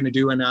we're going to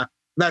do. And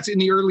that's in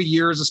the early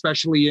years,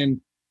 especially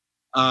in,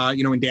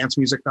 you know, in dance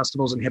music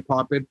festivals and hip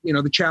hop. You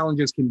know, the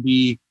challenges can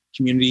be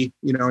community,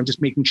 you know, and just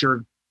making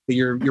sure that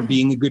you're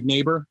being a good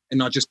neighbor and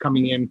not just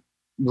coming in,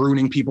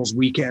 ruining people's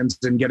weekends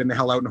and getting the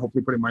hell out and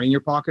hopefully putting money in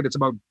your pocket. It's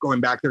about going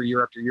back there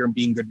year after year and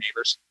being good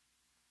neighbors.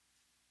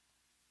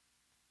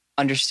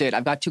 Understood.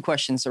 I've got two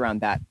questions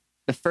around that.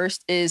 The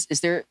first is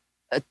there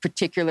a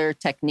particular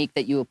technique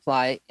that you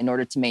apply in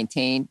order to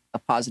maintain a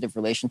positive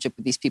relationship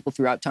with these people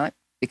throughout time?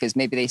 Because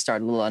maybe they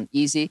start a little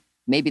uneasy.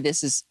 Maybe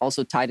this is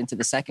also tied into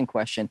the second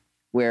question,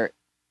 where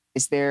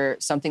is there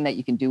something that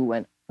you can do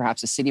when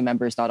perhaps a city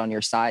member is not on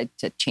your side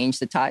to change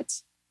the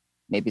tides?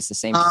 Maybe it's the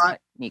same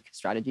technique,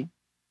 strategy.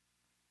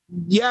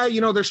 Yeah, you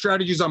know, there's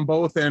strategies on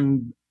both.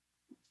 And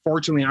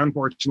fortunately,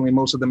 unfortunately,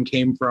 most of them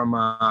came from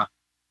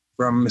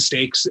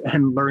mistakes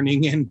and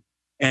learning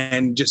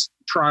and just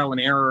trial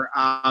and error.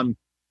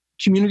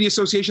 Community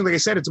association, like I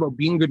said, it's about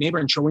being a good neighbor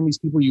and showing these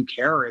people you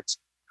care. It's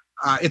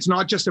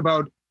not just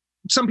about,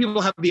 some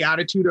people have the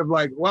attitude of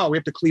like, well, we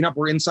have to clean up,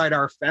 we're inside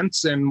our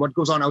fence, and what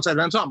goes on outside,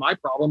 that's not my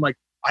problem. Like,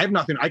 I have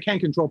nothing, I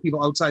can't control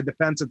people outside the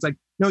fence. It's like,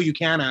 no, you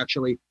can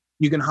actually.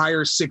 You can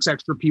hire 6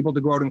 extra people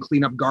to go out and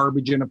clean up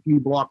garbage in a few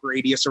block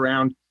radius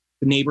around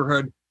the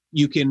neighborhood.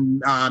 You can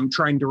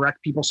try and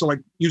direct people. So like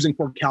using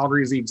Fort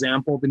Calgary as the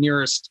example, the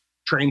nearest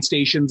train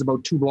station's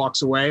about 2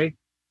 blocks away.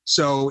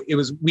 So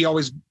we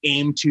always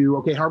aim to,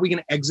 okay, how are we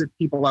going to exit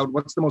people out?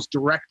 What's the most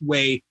direct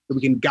way that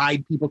we can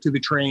guide people to the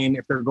train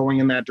if they're going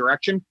in that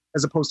direction,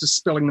 as opposed to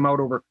spilling them out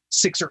over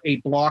 6 or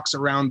 8 blocks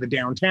around the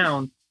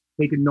downtown,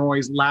 making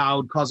noise,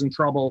 loud, causing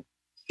trouble.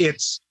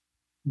 It's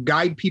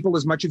guide people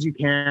as much as you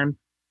can,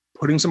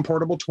 putting some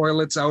portable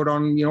toilets out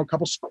on, you know, a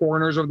couple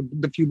corners of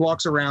the few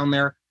blocks around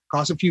there,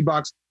 costs a few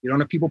bucks. You don't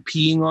have people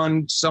peeing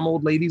on some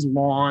old lady's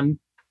lawn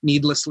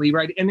needlessly,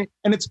 right? And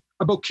it's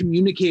about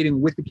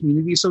communicating with the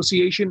community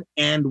association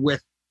and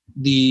with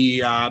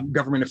the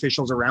government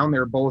officials around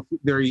there, both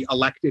very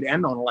elected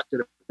and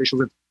non-elected officials,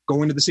 that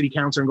go into the city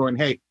council and going,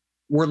 hey,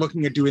 we're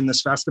looking at doing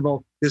this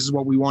festival. This is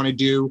what we want to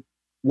do.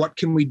 What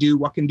can we do?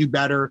 What can do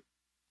better?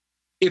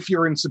 If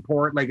you're in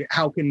support, like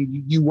how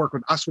can you work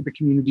with us with the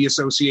community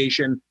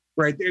association,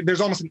 right?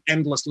 There's almost an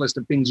endless list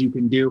of things you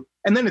can do.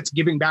 And then it's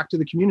giving back to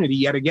the community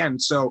yet again.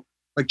 So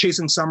like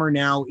Chasing Summer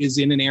now is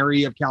in an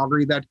area of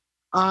Calgary that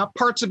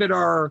parts of it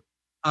are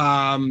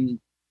a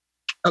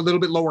little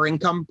bit lower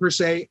income per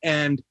se.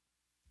 And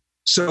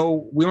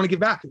so we want to give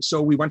back.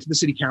 So we went to the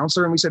city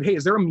councilor and we said, hey,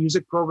 is there a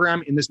music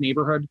program in this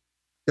neighborhood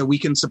that we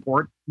can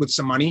support with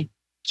some money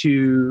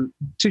to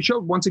show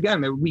once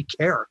again that we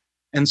care?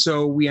 And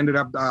so we ended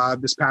up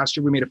this past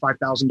year, we made a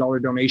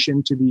 $5,000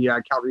 donation to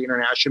the Calgary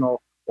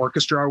International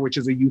Orchestra, which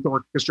is a youth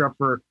orchestra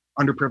for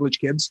underprivileged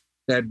kids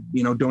that,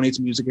 donates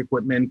music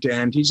equipment.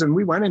 And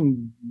we went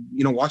and,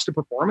 watched the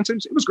performance.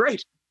 It was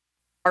great.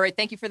 All right.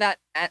 Thank you for that.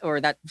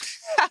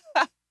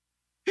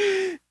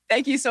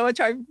 Thank you so much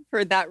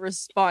for that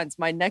response.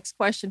 My next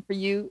question for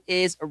you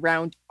is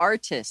around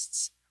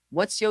artists.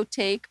 What's your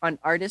take on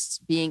artists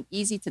being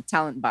easy to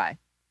talent buy?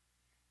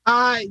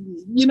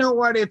 You know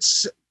what?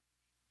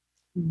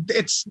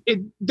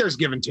 There's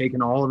give and take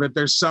in all of it.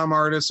 There's some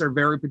artists are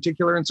very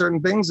particular in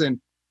certain things, and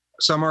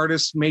some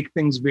artists make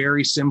things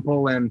very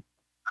simple, and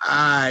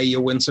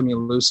you win some, you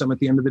lose some at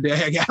the end of the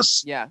day, I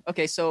guess. Yeah.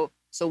 Okay. So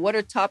what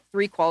are top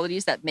 3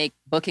 qualities that make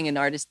booking an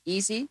artist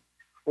easy,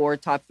 or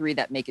top 3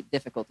 that make it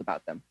difficult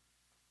about them?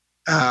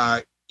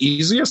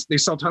 Easiest, they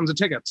sell tons of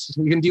tickets.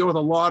 You can deal with a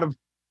lot of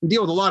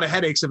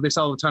headaches if they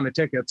sell a ton of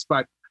tickets.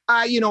 But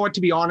you know what?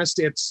 To be honest,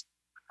 it's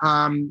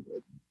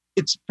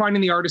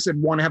finding the artists that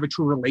want to have a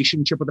true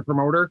relationship with the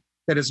promoter.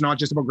 That is not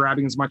just about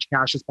grabbing as much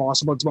cash as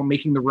possible. It's about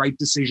making the right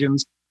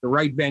decisions, the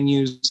right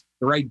venues,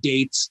 the right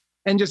dates,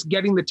 and just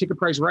getting the ticket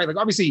price right. Like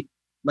obviously,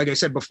 like I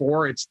said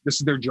before, this is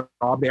their job.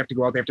 They have to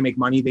go out. They have to make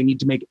money. They need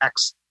to make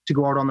X to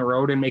go out on the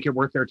road and make it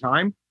worth their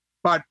time.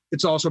 But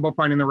it's also about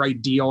finding the right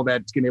deal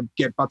that's going to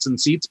get butts in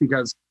seats,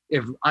 because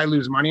if I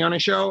lose money on a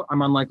show,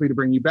 I'm unlikely to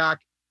bring you back.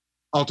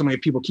 Ultimately,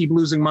 if people keep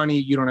losing money,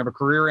 you don't have a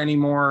career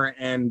anymore.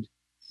 And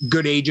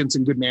good agents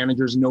and good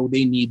managers know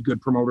they need good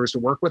promoters to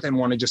work with and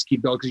want to just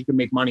keep going, because you can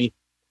make money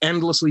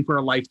endlessly for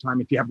a lifetime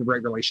if you have the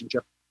right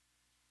relationship.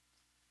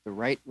 The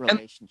right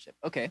relationship.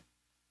 Okay.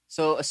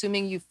 So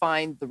assuming you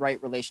find the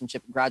right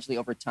relationship gradually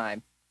over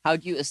time, how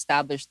do you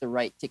establish the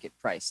right ticket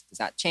price? Does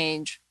that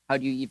change? How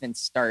do you even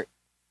start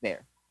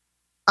there?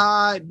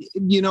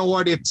 You know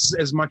what? It's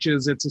as much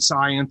as it's a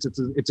science,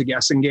 it's a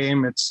guessing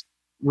game. It's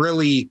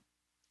really,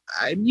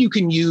 you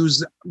can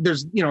use,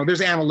 there's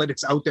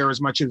analytics out there as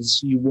much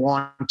as you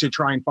want to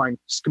try and find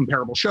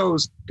comparable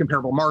shows,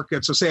 comparable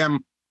markets. So say I'm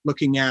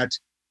looking at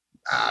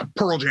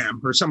Pearl Jam,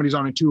 or somebody's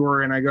on a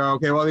tour and I go,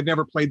 okay, well, they've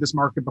never played this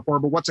market before,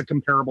 but what's a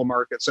comparable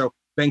market? So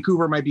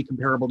Vancouver might be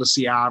comparable to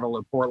Seattle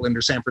or Portland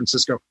or San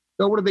Francisco.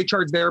 So what did they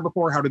charge there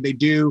before? How did they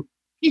do?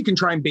 You can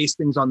try and base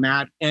things on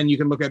that. And you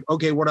can look at,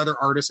 okay, what other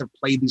artists have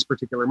played these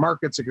particular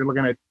markets? If you're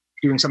looking at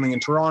doing something in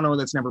Toronto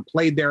that's never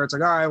played there, it's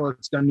like, all right, well,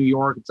 it's done New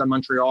York, it's done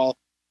Montreal.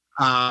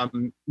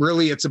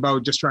 Really, it's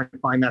about just trying to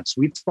find that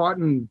sweet spot,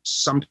 and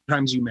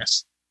sometimes you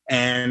miss.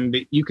 And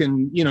you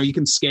can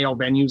scale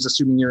venues,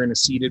 assuming you're in a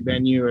seated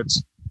venue.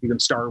 You can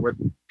start with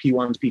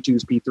P1s,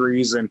 P2s,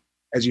 P3s, and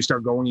as you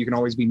start going, you can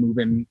always be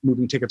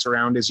moving tickets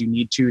around as you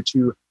need to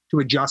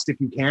adjust if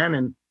you can.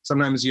 And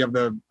sometimes you have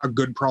a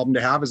good problem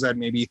to have is that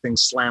maybe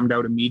things slammed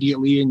out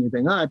immediately and you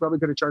think, I probably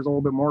could have charged a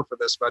little bit more for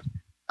this, but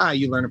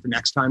you learn it for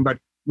next time. But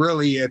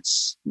really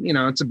it's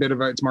a bit of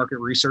it's market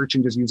research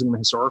and just using the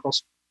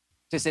historicals.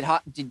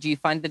 Do you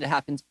find that it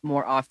happens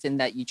more often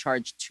that you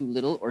charge too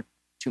little or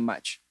too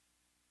much?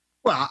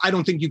 Well, I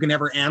don't think you can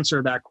ever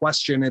answer that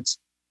question. It's,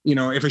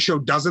 if a show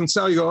doesn't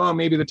sell, you go, oh,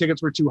 maybe the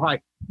tickets were too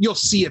high. You'll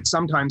see it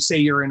sometimes. Say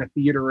you're in a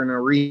theater or an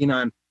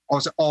arena and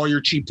also all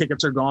your cheap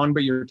tickets are gone,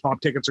 but your top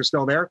tickets are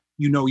still there.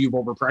 You've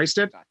overpriced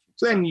it. Gotcha.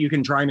 So then you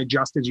can try and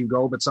adjust as you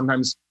go. But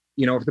sometimes,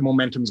 if the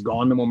momentum's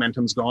gone, the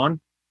momentum's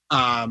gone.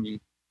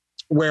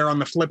 Where on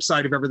the flip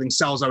side, if everything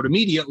sells out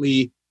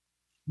immediately,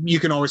 you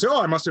can always say,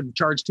 oh, I must have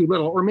charged too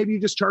little. Or maybe you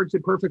just charged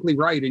it perfectly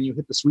right and you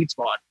hit the sweet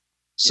spot.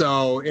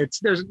 So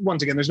there's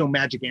no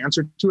magic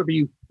answer to it.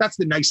 But that's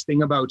the nice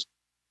thing about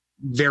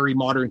very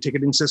modern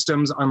ticketing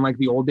systems, unlike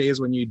the old days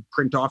when you'd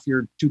print off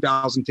your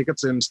 2,000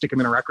 tickets and stick them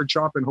in a record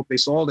shop and hope they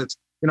sold.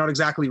 You're not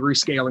exactly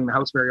rescaling the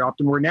house very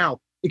often, where now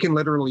it can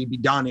literally be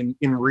done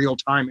in real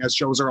time as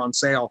shows are on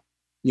sale.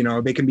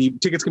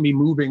 Tickets can be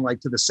moving like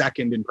to the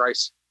second in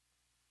price.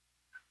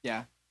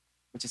 Yeah,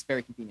 which is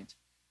very convenient.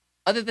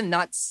 Other than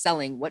not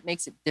selling, what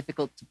makes it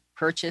difficult to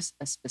purchase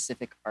a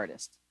specific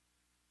artist?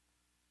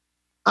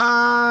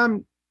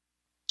 Them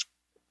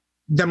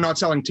not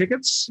selling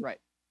tickets? Right.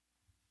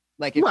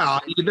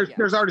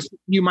 There's artists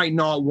you might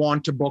not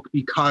want to book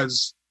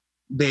because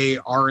they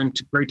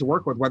aren't great to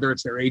work with, whether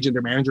it's their agent,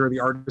 their manager, or the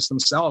artist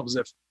themselves.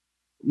 If,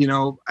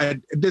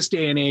 at this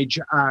day and age,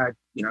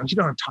 you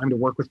don't have time to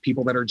work with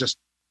people that are just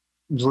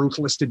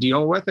ruthless to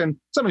deal with. And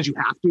sometimes you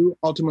have to.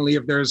 Ultimately,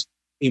 if there's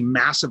a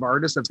massive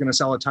artist that's going to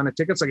sell a ton of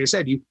tickets, like I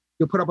said, you'll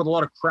put up with a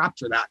lot of crap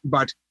for that.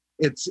 But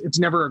it's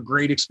never a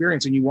great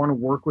experience, and you want to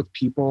work with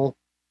people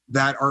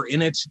that are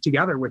in it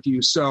together with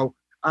you. So,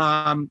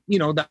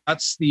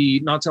 that's the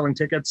not selling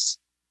tickets,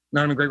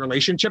 not having a great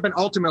relationship. And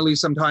ultimately,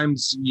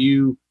 sometimes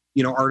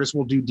artists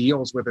will do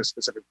deals with a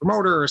specific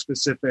promoter or a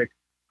specific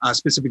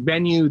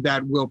venue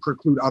that will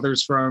preclude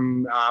others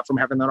from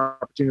having that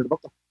opportunity to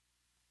book them.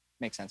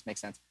 Makes sense.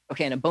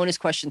 Okay, and a bonus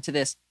question to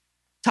this.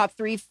 Top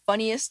 3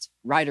 funniest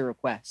rider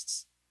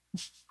requests.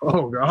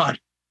 Oh, God.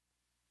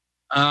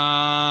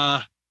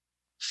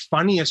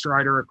 Funniest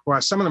rider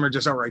requests. Some of them are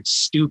just outright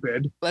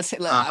stupid.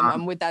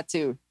 I'm with that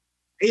too.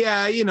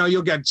 Yeah,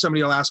 you'll get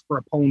somebody will ask for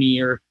a pony,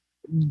 or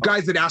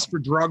guys that ask for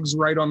drugs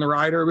right on the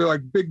rider. We're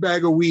like, big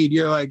bag of weed.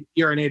 You're like,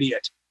 you're an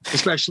idiot.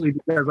 Especially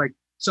because like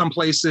some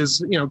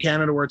places,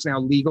 Canada where it's now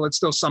legal, it's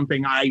still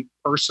something I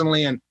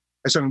personally, and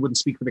I certainly wouldn't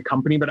speak for the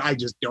company, but I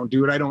just don't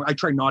do it. I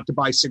try not to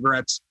buy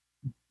cigarettes,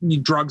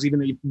 drugs, even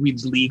though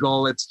weed's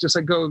legal. It's just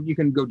like, you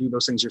can go do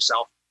those things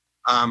yourself.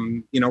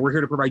 We're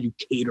here to provide you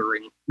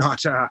catering,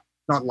 not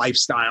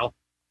lifestyle.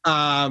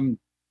 But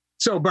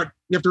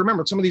you have to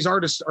remember, some of these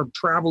artists are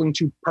traveling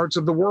to parts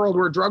of the world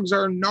where drugs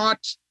are not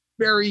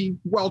very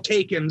well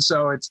taken.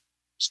 So it's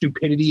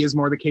stupidity is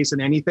more the case than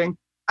anything.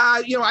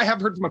 I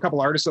have heard from a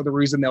couple artists, so the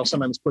reason they'll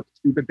sometimes put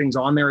stupid things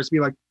on there is to be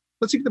like,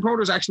 let's see if the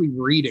promoter's actually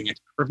reading it,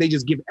 or if they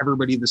just give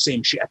everybody the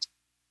same shit,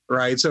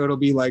 right? So it'll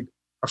be like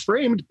a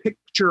framed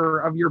picture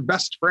of your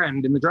best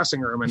friend in the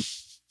dressing room, and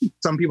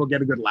some people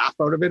get a good laugh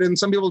out of it, and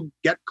some people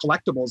get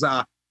collectibles.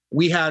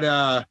 We had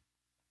an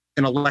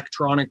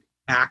electronic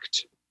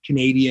act,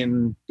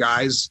 Canadian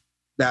guys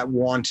that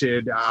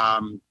wanted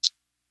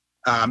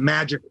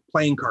Magic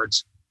playing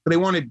cards, but they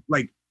wanted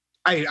like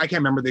I can't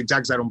remember the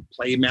exact. I don't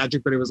play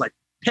Magic, but it was like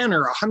 10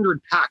 or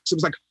 100 packs. It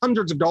was like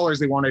hundreds of dollars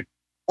they wanted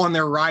on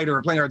their rider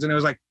or playing cards, and it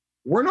was like,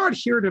 we're not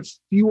here to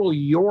fuel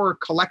your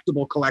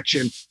collectible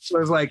collection. So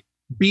it was like,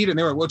 beat it. And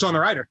they were, what's on the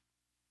rider?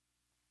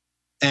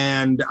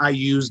 And I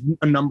used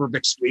a number of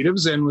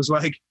expletives and was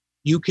like,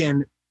 you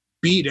can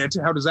beat it.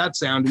 How does that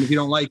sound? And if you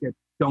don't like it,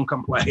 don't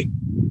come play.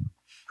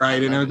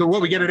 Right. And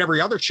we get at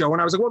every other show. And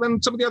I was like, well, then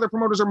some of the other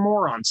promoters are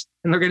morons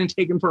and they're getting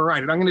taken for a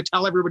ride. And I'm going to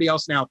tell everybody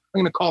else now,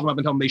 I'm going to call them up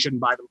and tell them they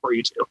shouldn't buy them for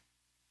you too.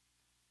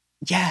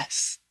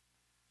 Yes.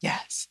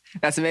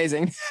 That's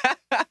amazing.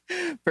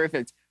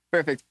 Perfect.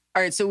 All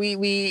right. So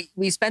we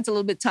spent a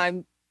little bit of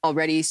time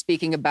already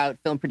speaking about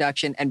film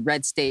production and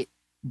Red State,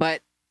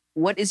 but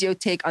what is your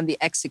take on the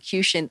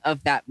execution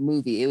of that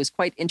movie? It was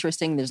quite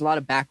interesting. There's a lot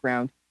of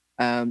background.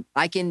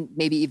 I can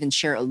maybe even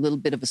share a little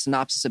bit of a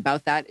synopsis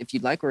about that if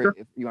you'd like, or sure.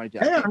 if you want to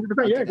do that.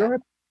 Yeah, go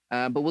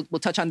ahead. But we'll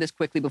touch on this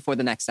quickly before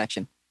the next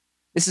section.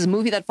 This is a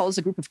movie that follows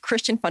a group of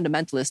Christian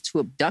fundamentalists who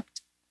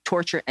abduct,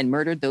 torture, and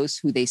murder those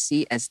who they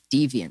see as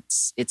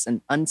deviants. It's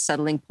an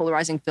unsettling,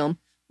 polarizing film,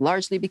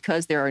 largely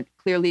because there are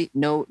clearly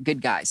no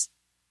good guys.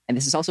 And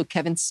this is also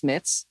Kevin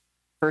Smith's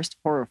first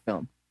horror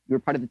film. You were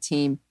part of the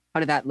team. How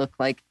did that look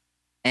like?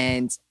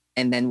 And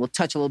then we'll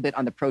touch a little bit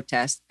on the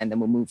protest, and then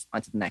we'll move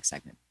on to the next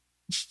segment.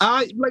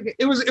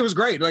 It was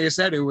great. Like I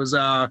said, it was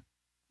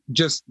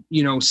just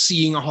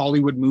seeing a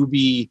Hollywood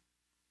movie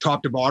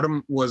top to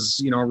bottom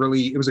was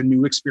really, it was a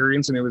new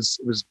experience, and it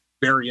was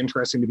very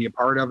interesting to be a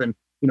part of. And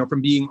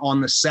from being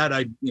on the set,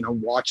 I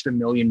watched a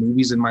million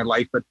movies in my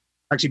life, but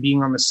actually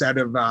being on the set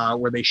of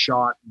where they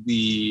shot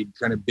the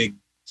kind of big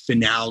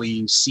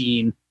finale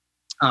scene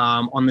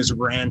on this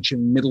ranch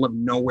in middle of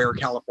nowhere,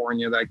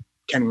 California, that I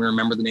can't even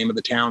remember the name of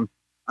the town,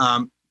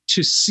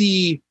 to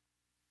see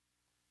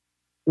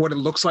what it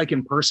looks like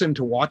in person,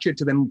 to watch it,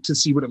 to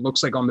see what it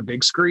looks like on the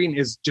big screen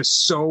is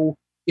just so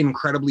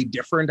incredibly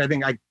different. I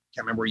think I can't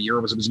remember what year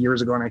it was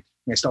years ago, and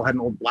I still had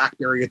an old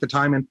BlackBerry at the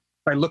time. And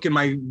if I look in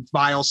my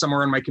file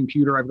somewhere on my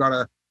computer, I've got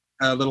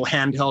a little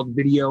handheld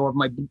video of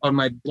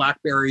my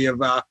BlackBerry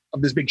of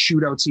this big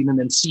shootout scene, and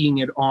then seeing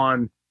it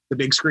on the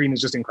big screen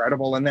is just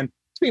incredible. And then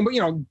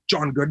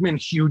John Goodman,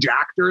 huge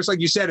actors, like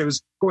you said, it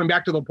was going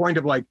back to the point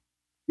of like,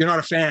 you're not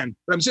a fan,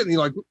 but I'm certainly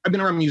like, I've been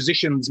around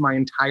musicians my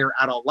entire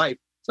adult life.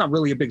 It's not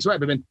really a big swipe.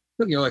 But then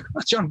you're like,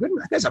 that's John Goodman.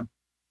 That guy's a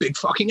big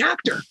fucking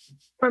actor.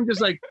 I'm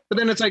just like, but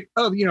then it's like,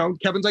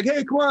 Kevin's like,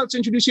 hey, come on, let's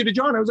introduce you to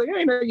John. I was like,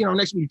 hey,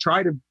 next time you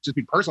try to just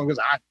be personal,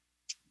 because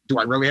do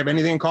I really have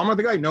anything in common with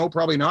the guy? No,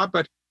 probably not.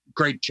 But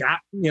great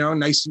chat,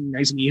 nice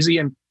and easy.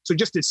 And so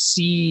just to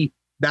see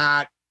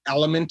that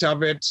element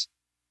of it,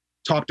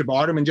 top to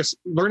bottom, and just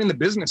learning the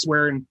business,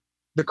 where in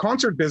the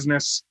concert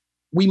business,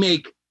 we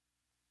make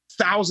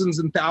thousands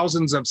and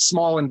thousands of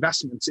small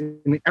investments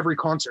in every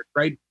concert,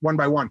 right? One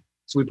by one.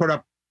 So we put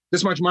up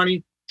this much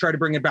money, try to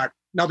bring it back.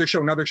 Another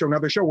show,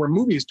 where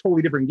movie is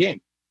totally different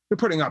game. They're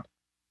putting up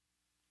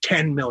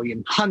 10 million,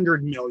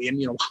 100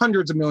 million,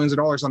 hundreds of millions of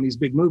dollars on these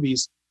big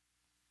movies.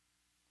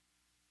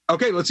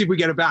 Okay, let's see if we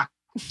get it back.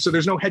 So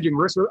there's no hedging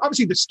risk.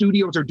 Obviously, the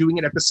studios are doing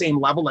it at the same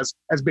level as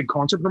big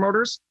concert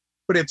promoters,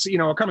 but it's, a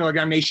company like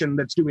Animation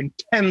that's doing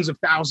tens of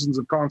thousands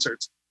of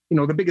concerts.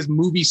 The biggest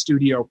movie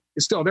studio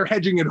is still, they're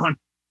hedging it on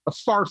a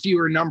far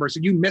fewer number. So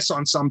you miss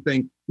on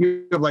something,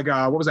 you have like,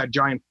 what was that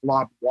giant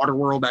flop,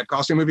 Waterworld, that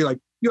costume movie? Like,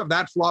 you have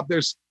that flop,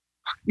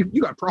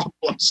 you got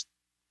problems.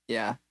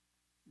 Yeah.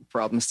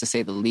 Problems to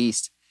say the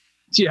least.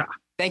 Yeah.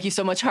 Thank you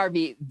so much,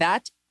 Harvey.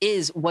 That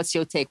is What's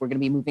Your Take. We're going to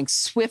be moving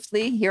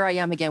swiftly. Here I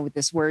am again with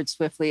this word,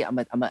 swiftly. I'm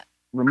a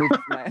remove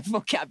my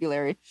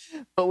vocabulary,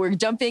 but we're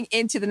jumping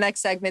into the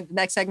next segment. The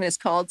next segment is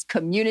called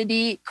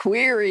Community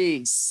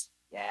Queries.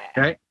 Yeah.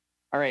 Okay.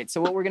 All right.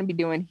 So what we're going to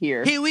be doing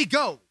here. Here we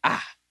go.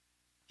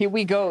 Here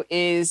we go.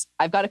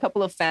 I've got a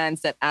couple of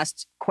fans that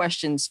asked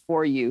questions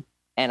for you,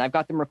 and I've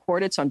got them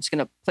recorded. So I'm just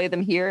going to play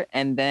them here,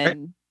 and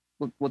then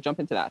we'll jump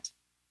into that.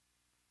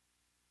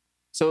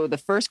 So the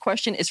first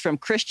question is from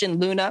Christian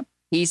Luna.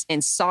 He's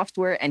in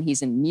software and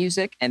he's in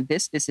music, and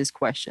this is his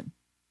question.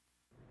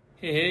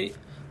 Hey,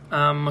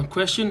 my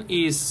question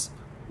is,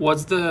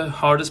 what's the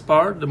hardest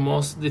part, the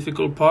most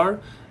difficult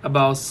part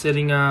about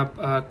setting up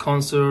a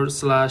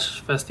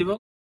concert/festival?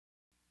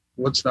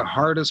 What's the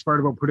hardest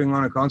part about putting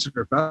on a concert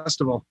or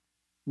festival?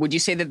 Would you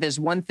say that there's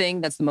one thing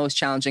that's the most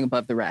challenging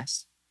above the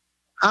rest?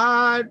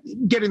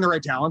 Getting the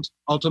right talent.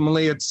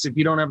 Ultimately, it's if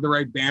you don't have the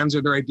right bands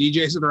or the right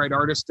DJs or the right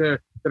artists that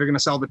are going to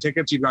sell the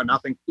tickets, you've got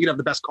nothing. You can have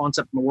the best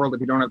concept in the world.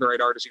 If you don't have the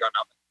right artists, you got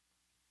nothing.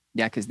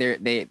 Yeah, because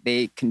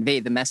they convey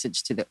the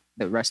message to the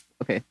rest.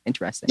 Okay,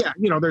 interesting. Yeah,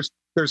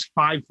 there's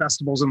 5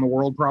 festivals in the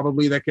world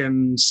probably that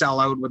can sell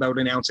out without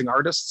announcing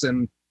artists,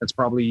 and that's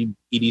probably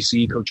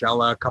EDC,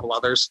 Coachella, a couple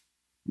others.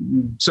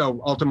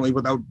 So ultimately,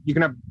 you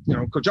can have,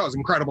 Coachella's an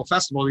incredible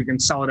festival. You can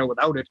sell it out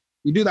without it.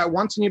 You do that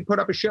once and you put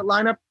up a shit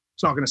lineup,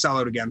 it's not going to sell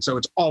out again. So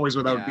it's always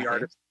without the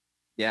artist.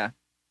 Yeah.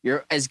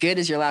 You're as good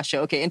as your last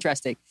show. Okay,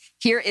 interesting.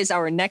 Here is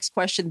our next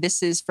question.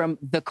 This is from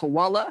The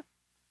Koala.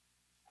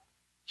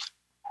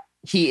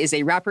 He is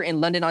a rapper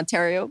in London,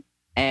 Ontario,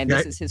 and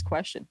this is his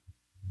question.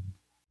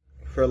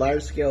 For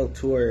large-scale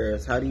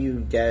tours, how do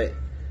you get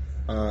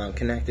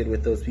connected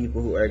with those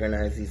people who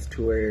organize these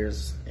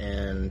tours,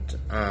 and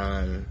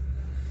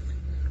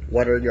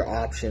what are your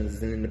options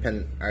as an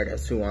independent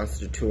artist who wants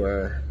to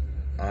tour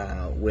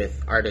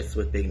with artists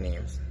with big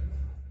names?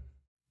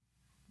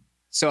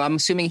 So I'm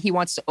assuming he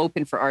wants to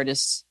open for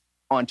artists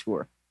on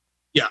tour.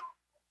 Yeah.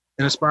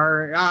 And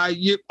Aspire,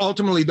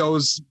 ultimately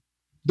those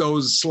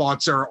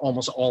slots are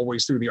almost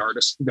always through the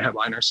artists, the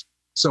headliners.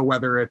 So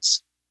whether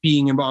it's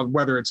being involved,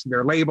 whether it's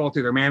their label,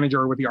 through their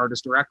manager, or with the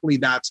artist directly,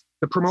 that's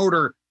the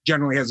promoter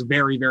generally has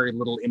very, very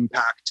little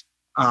impact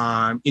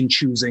in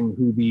choosing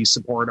who the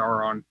support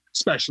are on,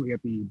 especially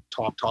at the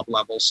top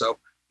level. So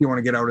you want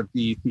to get out at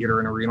the theater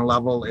and arena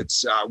level,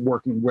 it's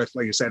working with,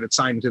 like you said, it's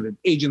signed to the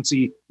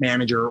agency,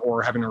 manager,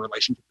 or having a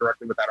relationship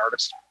directly with that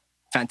artist.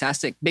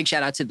 Fantastic. Big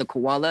shout out to The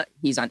Koala.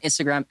 He's on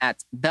Instagram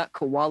at The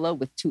Koala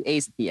with 2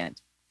 A's at the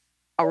end.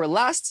 Our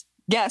last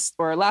guest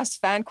or our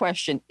last fan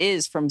question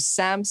is from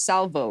Sam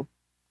Salvo,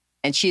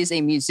 and she is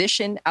a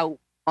musician out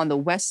on the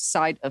west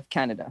side of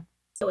Canada.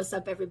 So what's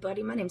up,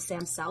 everybody? My name's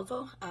Sam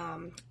Salvo.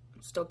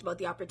 Stoked about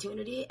the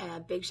opportunity.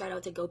 Big shout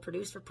out to Go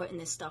Produce for putting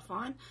this stuff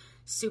on.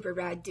 Super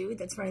rad dude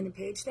that's running the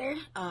page there.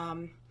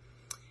 And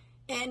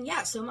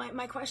yeah, so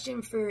my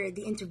question for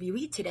the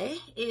interviewee today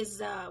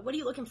is, what are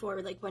you looking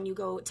for, like when you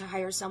go to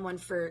hire someone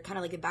for kind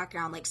of like a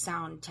background, like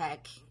sound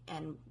tech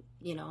and,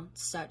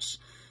 such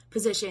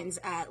positions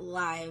at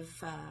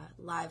live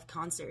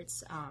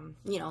concerts?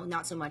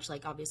 Not so much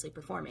like obviously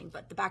performing,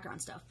 but the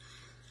background stuff.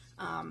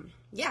 I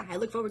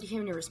look forward to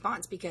hearing your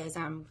response because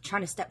I'm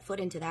trying to step foot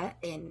into that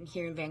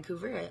here in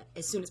Vancouver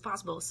as soon as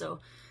possible.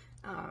 So,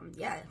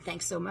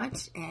 thanks so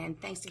much. And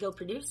thanks to Go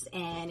Produce.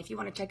 And if you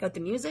want to check out the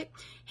music,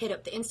 hit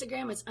up the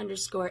Instagram. It's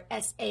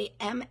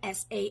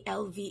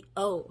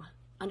 _SAMSALVO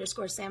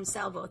 _Sam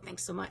Salvo.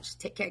 Thanks so much.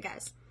 Take care,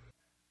 guys.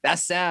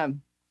 That's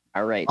Sam.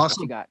 All right.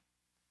 Awesome. What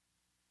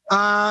you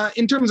got?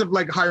 In terms of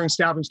like hiring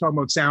staff, and talking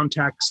about sound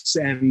techs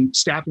and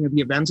staffing at the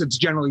events, it's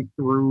generally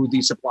through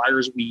the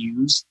suppliers we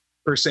use.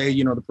 Per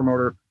se, the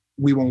promoter,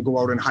 we won't go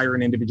out and hire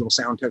an individual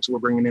sound tech. So we're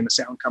bringing in a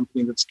sound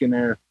company that's going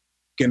to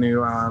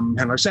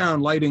handle our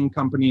sound, lighting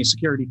company,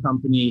 security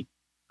company,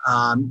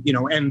 and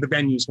the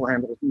venues will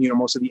handle,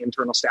 most of the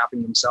internal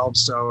staffing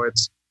themselves. So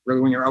it's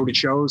really when you're out at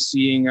shows,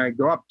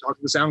 go up, talk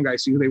to the sound guy,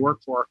 see who they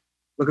work for,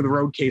 look at the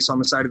road case on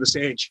the side of the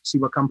stage, see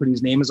what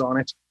company's name is on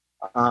it.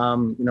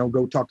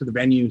 Go talk to the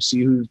venue,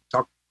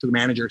 talk to the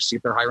manager, see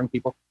if they're hiring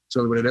people. That's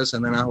really what it is.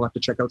 And then I'll have to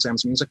check out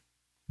Sam's music.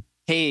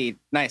 Hey,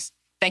 nice.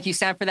 Thank you,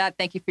 Sam, for that.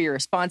 Thank you for your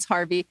response,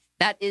 Harvey.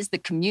 That is the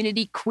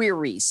community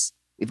queries.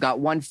 We've got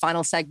one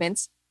final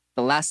segment.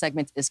 The last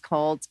segment is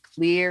called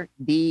Clear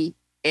the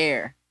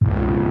Air. I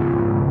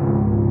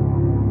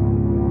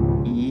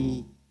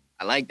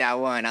like that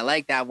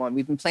one.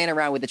 We've been playing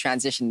around with the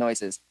transition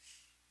noises.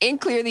 In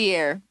Clear the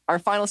Air, our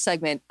final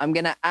segment, I'm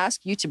going to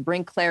ask you to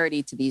bring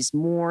clarity to these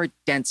more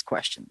dense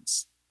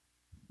questions.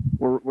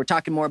 We're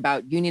talking more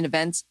about union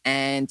events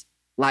and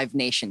Live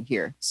Nation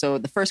here. So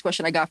the first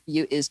question I got for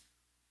you is,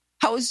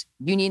 how is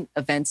union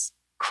events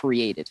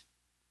created?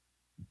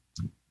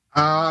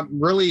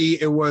 Really,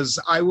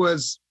 I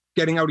was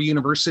getting out of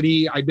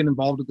university. I'd been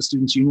involved with the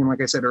Students' Union, like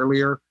I said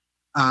earlier,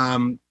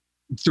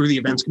 through the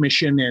Events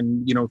Commission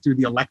and, through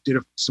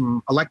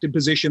some elected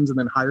positions and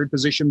then hired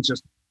positions,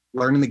 just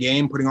learning the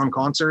game, putting on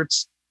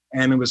concerts.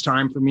 And it was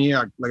time for me.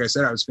 Like I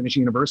said, I was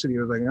finishing university.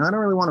 I was like, I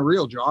don't really want a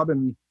real job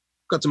and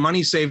got some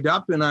money saved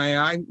up and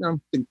I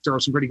think throw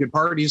some pretty good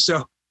parties.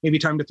 So maybe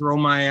time to throw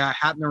my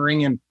hat in the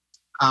ring. And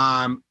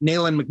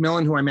Nayland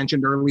McMillan, who I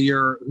mentioned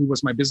earlier, who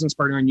was my business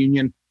partner in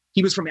Union,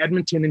 he was from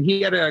Edmonton and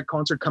he had a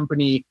concert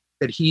company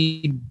that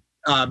he'd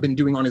been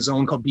doing on his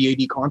own called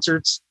BAD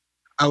Concerts.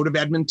 out of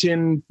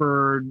Edmonton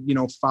for,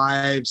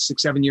 5,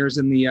 6, 7 years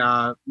in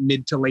the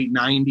mid to late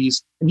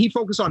 90s. And he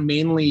focused on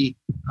mainly,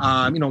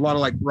 a lot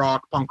of like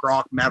rock, punk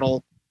rock,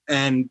 metal.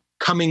 And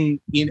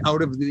coming in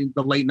out of the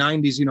late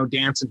 90s,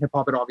 dance and hip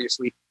hop had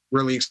obviously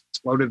really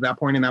exploded at that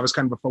point. And that was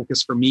kind of a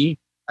focus for me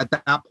at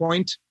that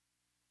point.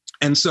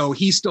 And so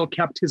he still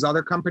kept his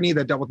other company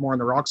that dealt with more on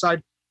the rock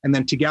side. And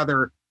then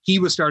together, he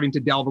was starting to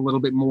delve a little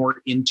bit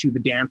more into the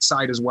dance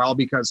side as well,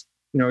 because,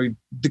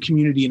 the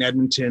community in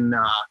Edmonton,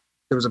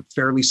 there was a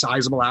fairly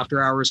sizable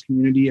after hours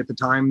community at the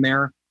time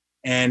there.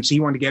 And so he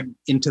wanted to get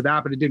into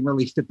that, but it didn't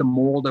really fit the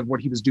mold of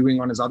what he was doing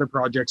on his other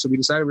projects. So we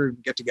decided we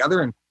would get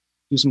together and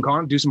do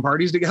some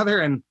parties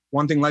together. And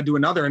one thing led to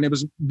another. And it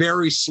was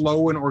very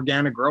slow and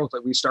organic growth.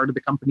 Like we started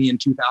the company in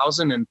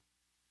 2000 and,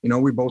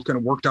 we both kind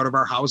of worked out of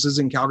our houses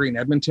in Calgary and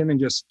Edmonton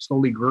and just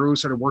slowly grew,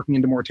 started working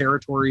into more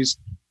territories.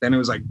 Then it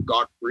was like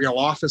got real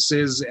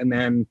offices. And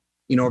then,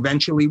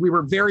 eventually we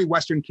were very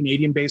Western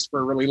Canadian based for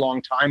a really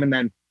long time. And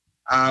then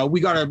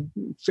we got a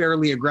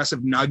fairly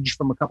aggressive nudge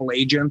from a couple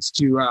agents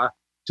to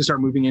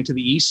start moving into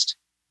the East.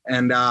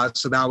 And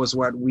so that was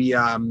what we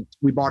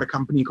bought a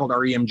company called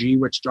REMG,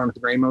 which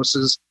Jonathan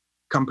Ramos's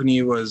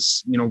company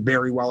was,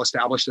 very well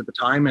established at the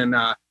time. And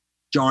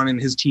John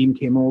and his team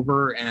came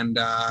over and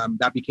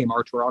that became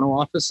our Toronto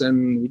office.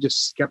 And we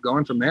just kept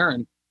going from there.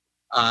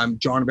 And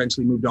John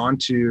eventually moved on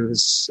to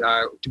his,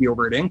 to be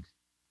over at Inc.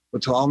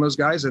 with Talal and those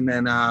guys. And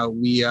then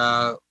we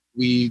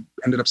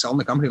ended up selling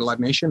the company to Live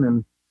Nation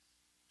and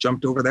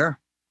jumped over there.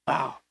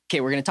 Wow. Okay,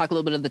 we're going to talk a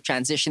little bit of the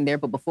transition there.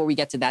 But before we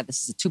get to that,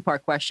 this is a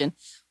two-part question.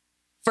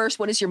 First,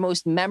 what is your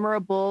most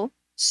memorable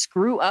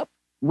screw up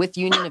with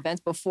union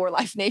events before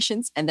Live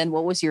Nations? And then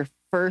what was your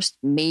first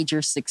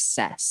major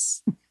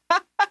success?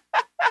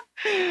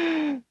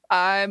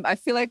 I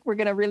feel like we're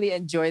going to really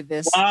enjoy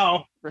this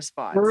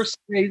response. First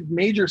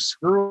major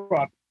screw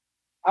up.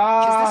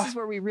 Because this is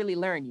where we really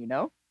learn,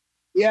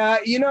 Yeah,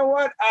 you know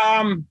what?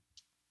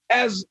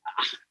 Just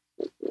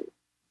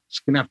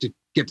going to have to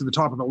get to the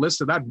top of the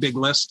list of that big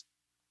list.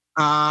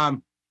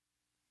 One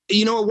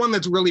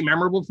that's really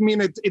memorable for me,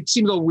 and it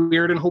seems a little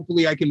weird, and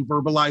hopefully I can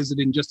verbalize it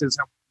in just as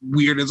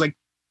weird as like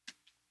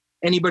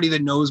anybody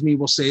that knows me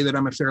will say that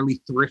I'm a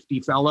fairly thrifty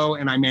fellow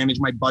and I manage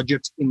my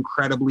budgets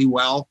incredibly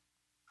well.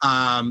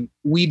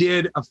 We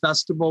did a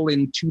festival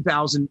in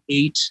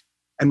 2008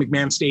 at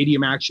McMahon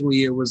Stadium.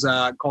 Actually, it was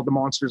called the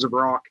Monsters of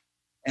Rock,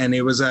 and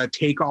it was a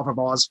takeoff of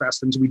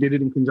Ozfest. And so we did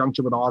it in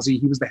conjunction with Ozzy.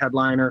 He was the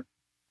headliner.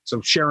 So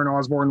Sharon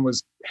Osbourne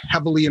was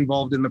heavily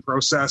involved in the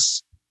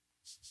process,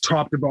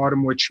 top to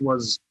bottom, which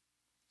was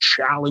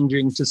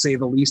challenging to say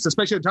the least,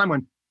 especially at a time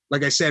when,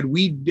 like I said,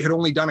 we had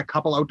only done a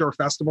couple outdoor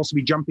festivals. So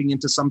be jumping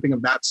into something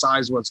of that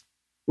size was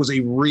a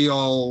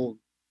real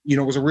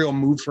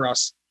move for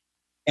us.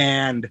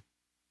 And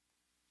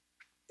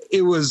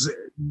it was,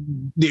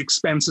 the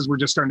expenses were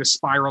just starting to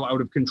spiral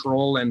out of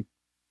control. And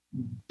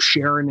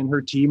Sharon and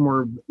her team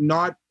were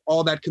not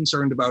all that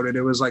concerned about it.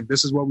 It was like,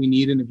 this is what we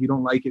need. And if you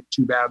don't like it,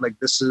 too bad. Like,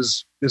 this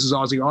is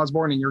Ozzy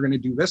Osbourne and you're going to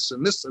do this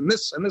and this and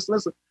this and this and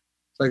this. It's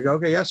like,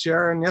 okay, yes,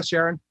 Sharon. Yes,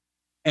 Sharon.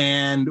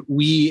 And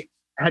we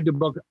had to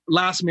book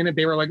last minute.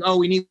 They were like, oh,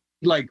 we need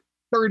like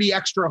 30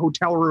 extra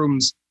hotel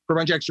rooms for a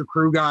bunch of extra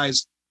crew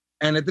guys.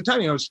 And at the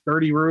time, it was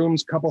 30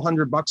 rooms, a couple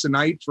 $100 a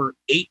night for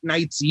 8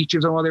 nights each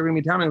of them while they were going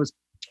to be in town. And it was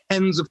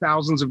tens of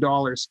thousands of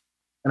dollars.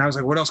 And I was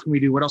like, what else can we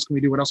do? What else can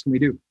we do? What else can we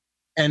do?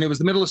 And it was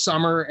the middle of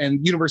summer,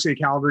 and University of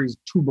Calgary is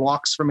 2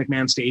 blocks from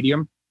McMahon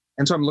Stadium.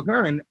 And so I'm looking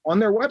around, and on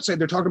their website,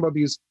 they're talking about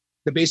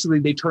that basically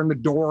they turn the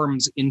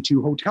dorms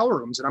into hotel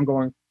rooms. And I'm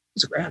going,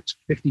 it's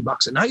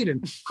 $50 a night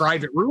and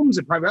private rooms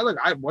and private. Like,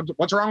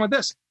 what's wrong with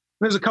this?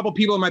 And there's a couple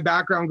people in my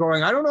background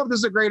going, I don't know if this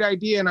is a great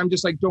idea. And I'm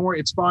just like, don't worry,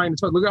 it's fine. It's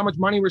fine. Look at how much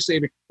money we're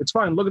saving. It's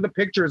fine. Look at the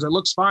pictures. It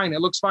looks fine.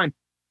 It looks fine.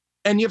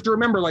 And you have to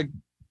remember, like,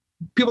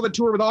 people that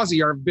tour with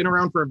Ozzy have been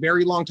around for a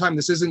very long time.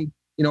 This isn't,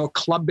 a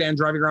club band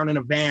driving around in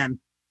a van.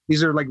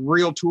 These are like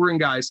real touring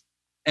guys.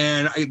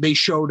 And they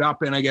showed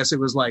up, and I guess it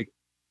was like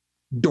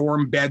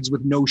dorm beds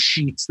with no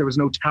sheets. There was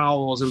no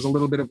towels. It was a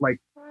little bit of like,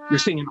 you're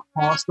staying in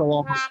a hostel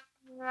almost.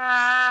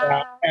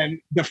 And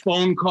the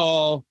phone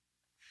call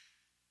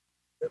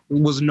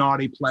was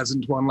not a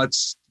pleasant one.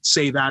 Let's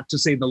say that, to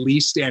say the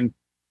least. And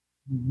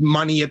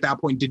money at that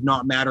point did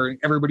not matter.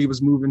 Everybody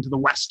was moving to the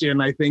West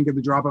End, I think, at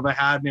the drop of a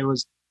hat. And it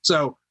was,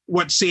 so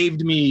what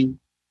saved me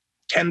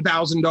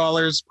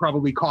 $10,000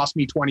 probably cost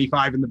me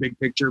 25 in the big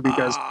picture,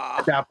 because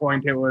at that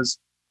point it was,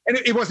 and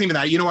it wasn't even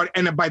that, you know what?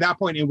 And by that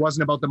point, it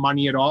wasn't about the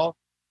money at all.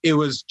 It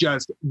was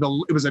just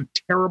it was a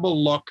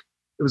terrible look.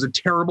 It was a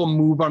terrible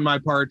move on my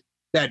part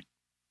that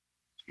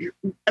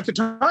at the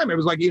time it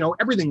was like,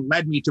 everything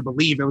led me to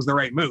believe it was the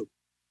right move.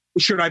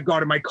 Should I have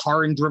got in my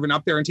car and driven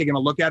up there and taken a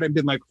look at it and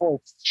been like,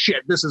 oh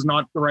shit, this is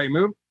not the right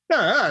move?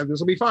 Yeah, this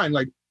will be fine.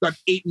 Like, got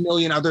 8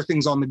 million other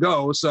things on the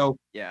go. So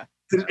yeah,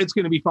 it's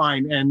going to be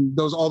fine. And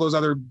all those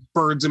other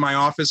birds in my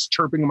office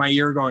chirping in my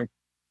ear going,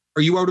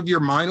 are you out of your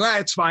mind?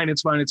 It's fine.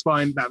 It's fine. It's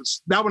fine.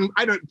 That one,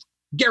 I don't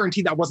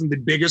guarantee that wasn't the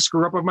biggest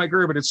screw up of my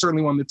career, but it's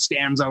certainly one that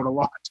stands out a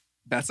lot.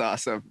 That's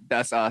awesome.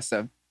 That's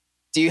awesome.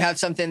 Do you have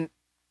something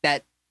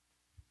that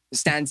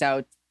stands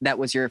out that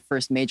was your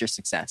first major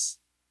success?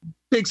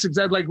 Big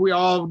success. Like we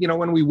all,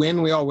 when we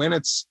win, we all win.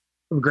 It's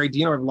a great,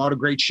 we have a lot of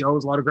great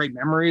shows, a lot of great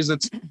memories. I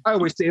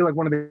always say like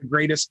one of the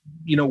greatest,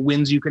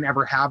 wins you can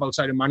ever have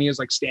outside of money is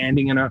like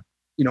standing in a,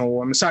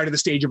 on the side of the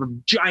stage of a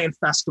giant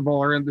festival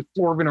or in the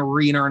floor of an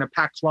arena or in a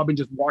packed club and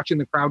just watching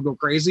the crowd go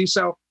crazy.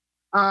 So,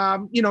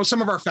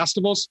 some of our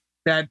festivals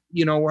that,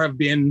 have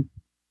been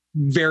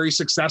very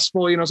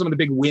successful, some of the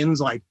big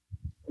wins, like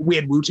we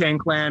had Wu-Tang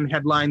Clan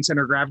headline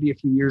Center of Gravity a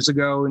few years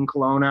ago in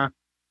Kelowna,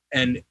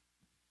 and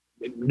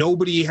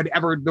nobody had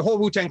ever, the whole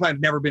Wu-Tang Clan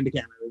had never been to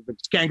Canada. They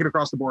can't get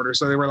across the border.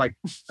 So they were like,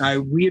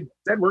 we had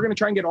said, we're going to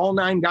try and get all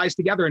 9 guys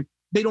together. And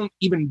they don't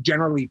even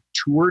generally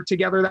tour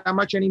together that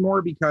much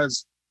anymore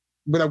because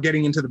without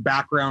getting into the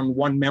background,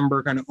 one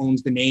member kind of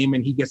owns the name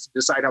and he gets to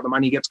decide how the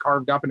money gets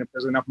carved up. And if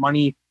there's enough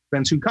money,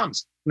 depends who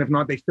comes. And if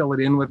not, they fill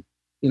it in with,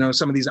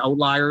 some of these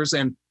outliers.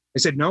 And I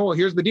said, no, well,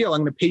 here's the deal.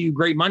 I'm going to pay you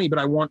great money, but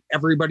I want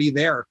everybody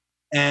there.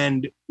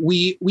 And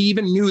we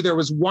even knew there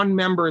was one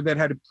member that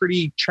had a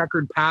pretty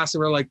checkered past. And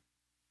we're like,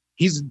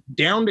 he's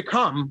down to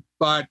come,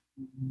 but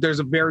there's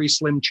a very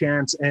slim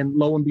chance. And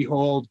lo and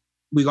behold,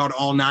 we got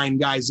all 9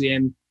 guys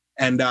in.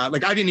 And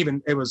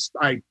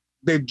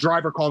the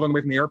driver called on the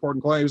way from the airport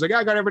and he was like, yeah,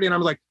 I got everybody. And I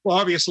was like, well,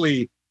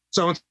 obviously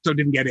so-and-so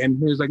didn't get in.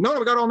 He was like, no,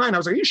 we got all 9. I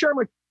was like, are you sure? I'm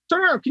like,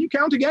 turn around. Can you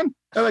count again?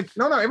 They're like,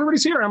 no,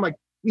 everybody's here. I'm like,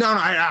 no,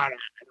 I don't.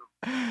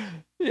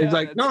 He's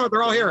like, no,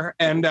 they're all here.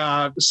 And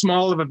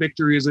small of a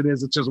victory as it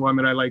is, it's just one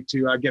that I like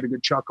to get a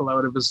good chuckle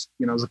out of. Is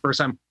the first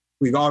time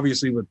we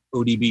obviously with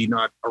ODB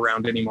not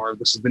around anymore.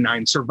 This is the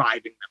 9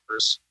 surviving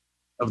members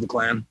of the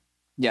clan.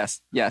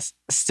 Yes.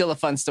 Still a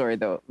fun story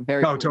though.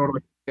 Very cool. Totally.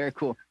 Very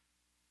cool.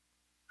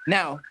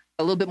 Now,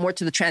 a little bit more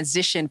to the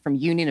transition from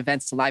Union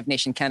Events to Live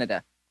Nation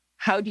Canada.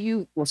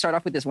 We'll start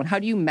off with this one. How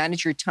do you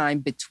manage your time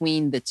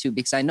between the two?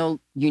 Because I know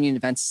Union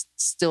Events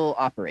still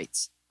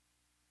operates.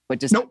 But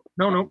just no.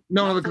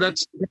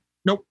 That's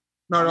nope.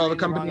 Not all the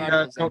company.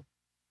 No.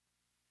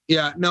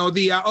 Yeah, no.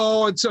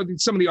 So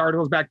some of the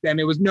articles back then,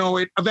 it was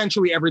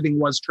eventually everything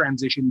was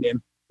transitioned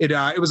in.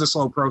 It was a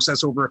slow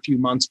process over a few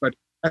months, but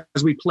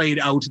as we played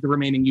out the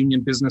remaining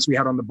Union business we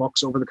had on the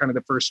books over the kind of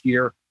the first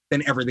year,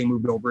 then everything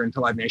moved over into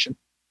Live Nation.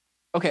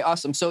 Okay,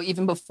 awesome. So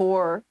even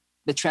before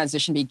the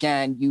transition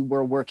began, you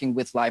were working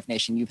with Live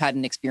Nation. You've had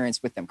an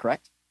experience with them,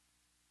 correct?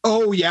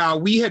 Oh yeah,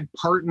 we had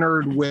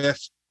partnered with,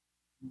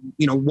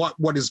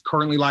 what is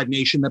currently Live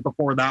Nation. That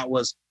before that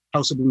was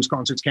House of Blues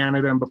Concerts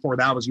Canada, and before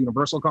that was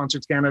Universal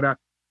Concerts Canada.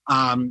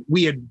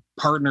 We had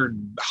partnered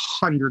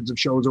hundreds of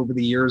shows over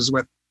the years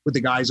with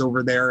the guys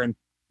over there, and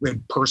we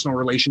had personal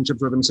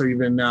relationships with them. So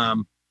even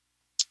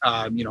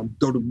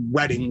go to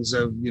weddings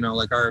of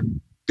like our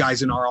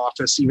guys in our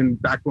office, even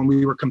back when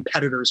we were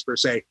competitors per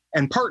se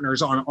and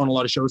partners on a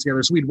lot of shows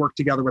together. So we'd worked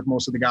together with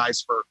most of the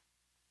guys for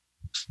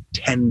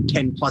 10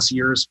 plus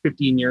years,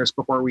 15 years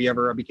before we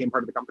ever became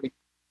part of the company.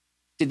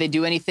 Did they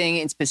do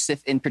anything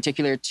in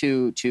particular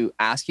to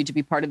ask you to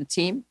be part of the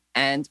team,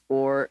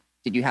 or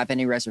did you have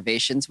any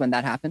reservations when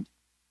that happened?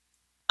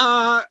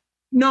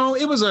 No,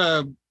 it was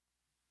a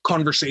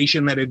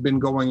conversation that had been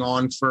going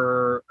on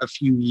for a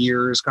few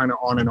years, kind of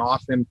on and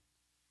off. And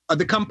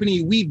the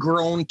company, we'd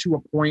grown to a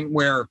point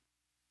where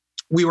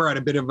we were at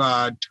a bit of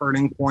a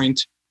turning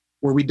point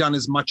where we'd done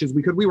as much as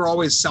we could. We were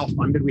always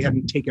self-funded. We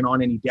hadn't taken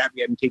on any debt.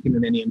 We hadn't taken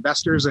in any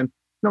investors. And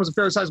it was a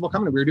fairly sizable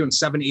company. We were doing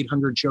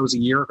 700-800 shows a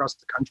year across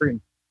the country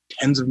and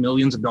tens of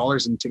millions of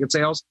dollars in ticket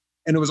sales.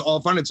 And it was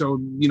all funded.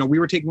 So, we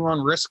were taking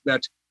on risk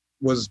that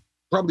was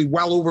probably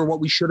well over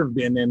what we should have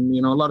been. And,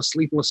 a lot of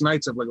sleepless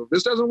nights of like, if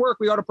this doesn't work,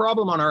 we got a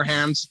problem on our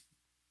hands.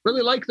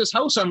 Really like this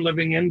house I'm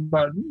living in,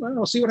 but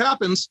I'll see what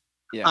happens.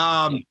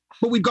 Yeah.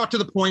 But we got to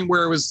the point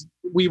where it was,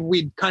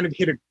 we'd kind of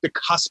hit the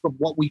cusp of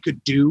what we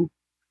could do,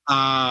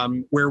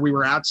 where we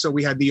were at. So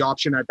we had the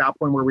option at that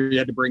point where we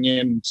had to bring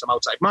in some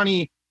outside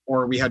money,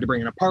 or we had to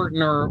bring in a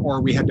partner,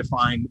 or we had to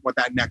find what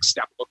that next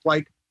step looked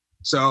like.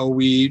 So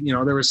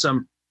there was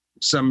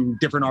some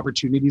different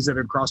opportunities that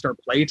had crossed our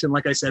plate. And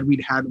like I said,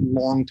 we'd had a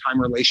long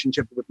time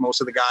relationship with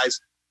most of the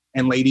guys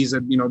and ladies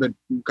at, the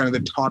kind of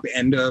the top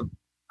end of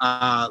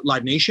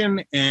Live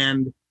Nation.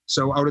 And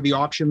so out of the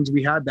options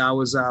we had, that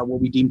was what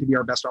we deemed to be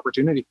our best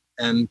opportunity.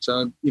 And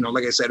so,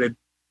 like I said,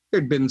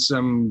 there'd been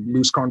some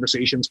loose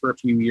conversations for a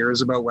few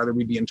years about whether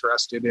we'd be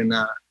interested in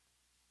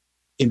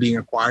being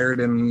acquired.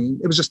 And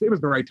it was the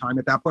right time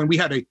at that point. We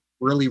had a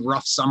really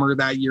rough summer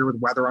that year with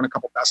weather on a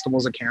couple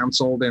festivals that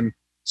canceled. And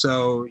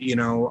so,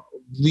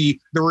 the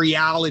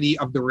reality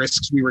of the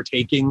risks we were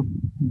taking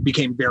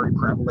became very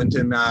prevalent.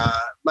 And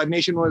Live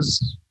Nation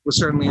was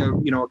certainly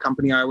a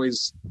company I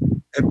always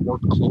had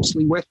worked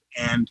closely with,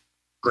 and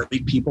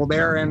great people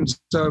there. And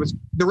so it was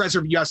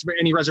yes,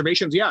 any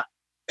reservations? Yeah.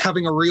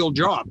 Having a real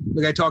job,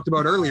 like I talked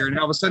about earlier. And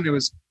all of a sudden it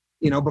was,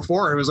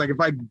 before it was like, if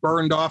I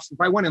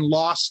went and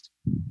lost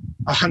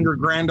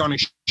 $100,000 on a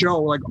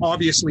show, like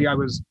obviously I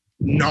was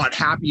not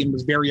happy and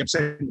was very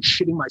upset and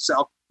shitting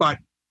myself, but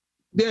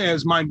yeah, it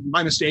was my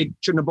mistake.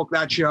 Shouldn't have booked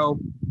that show.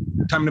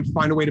 Time to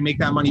find a way to make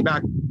that money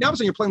back. now all of a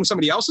sudden you're playing with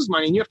somebody else's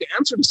money and you have to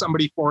answer to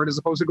somebody for it, as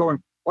opposed to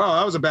going, well,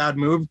 that was a bad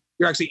move.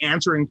 You're actually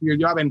answering for your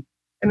job. And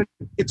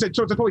it's a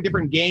totally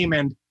different game.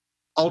 And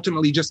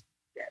ultimately just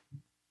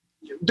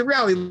the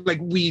reality, like,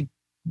 we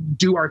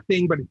do our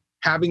thing, but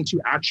having to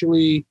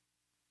actually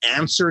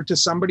answer to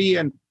somebody.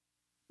 And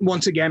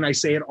once again, I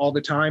say it all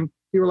the time.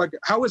 People are like,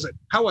 how is it?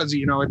 How was it?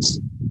 You know, it's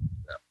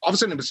all of a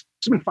sudden it's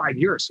been 5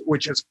 years,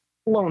 which has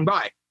flown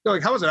by. They're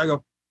like, how is it? I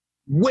go,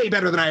 way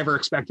better than I ever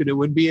expected it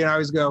would be. And I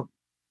always go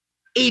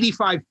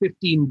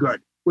 85-15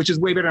 good, which is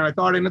way better than I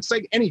thought. And it's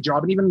like any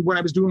job. And even when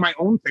I was doing my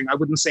own thing, I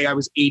wouldn't say I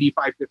was 85-15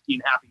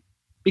 happy,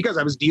 because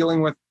I was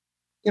dealing with,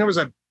 it was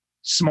a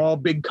small,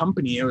 big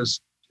company. It was,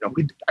 I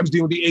was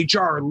dealing with the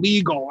HR,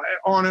 legal,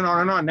 on and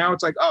on and on. Now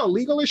it's like, oh,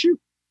 legal issue?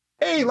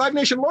 Hey, Live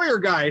Nation lawyer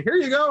guy, here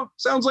you go.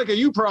 Sounds like a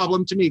you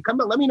problem to me. Come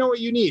on, let me know what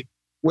you need.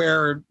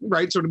 Where,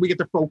 right, so we get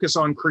to focus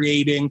on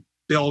creating,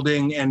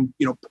 building, and,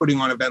 putting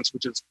on events,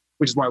 which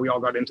is why we all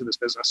got into this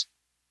business.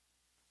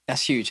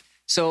 That's huge.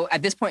 So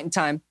at this point in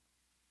time,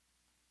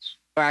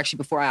 or actually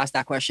before I ask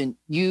that question,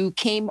 you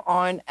came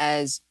on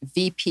as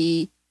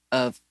VP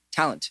of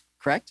Talent,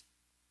 correct?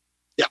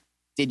 Yeah.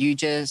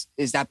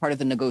 Is that part of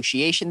the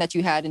negotiation that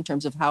you had in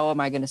terms of how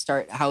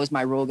is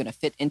my role going to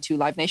fit into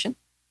Live Nation?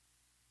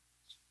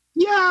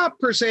 Yeah,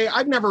 per se.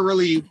 I've never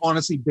really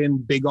honestly been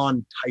big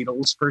on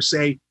titles per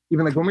se.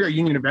 Even like when we were at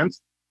union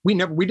events, we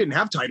didn't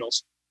have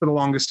titles for the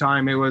longest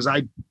time. It was,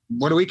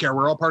 what do we care?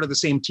 We're all part of the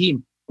same team.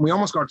 And we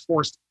almost got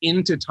forced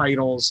into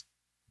titles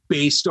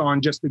based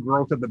on just the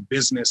growth of the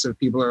business. Of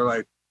people are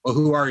like, well,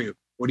 who are you?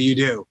 What do you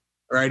do?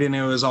 Right. And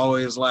it was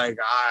always like,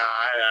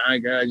 I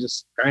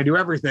just kind of do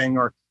everything.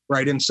 Or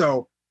right. And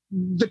so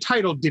the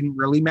title didn't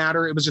really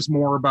matter. It was just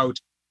more about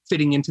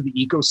fitting into the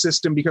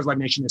ecosystem, because Live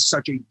Nation is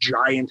such a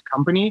giant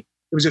company.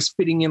 It was just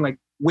fitting in, like,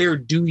 where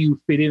do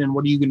you fit in and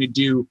what are you going to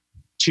do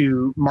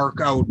to mark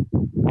out,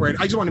 right?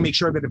 I just want to make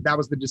sure that if that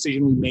was the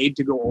decision we made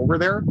to go over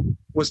there,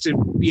 was to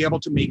be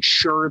able to make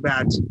sure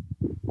that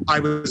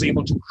I was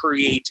able to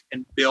create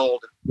and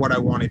build what I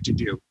wanted to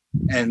do.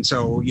 And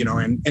so,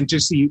 and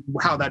just see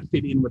how that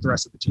fit in with the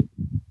rest of the team.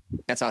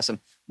 That's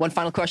awesome. One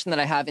final question that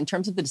I have, in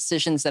terms of the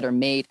decisions that are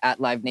made at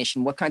Live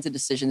Nation, what kinds of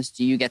decisions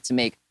do you get to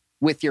make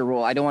with your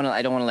role? I don't want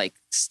to like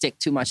stick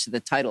too much to the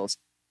titles,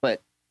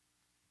 but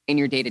in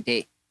your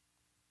day-to-day.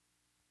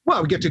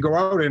 Well, we get to go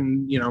out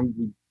and, we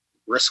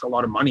risk a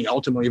lot of money.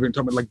 Ultimately, even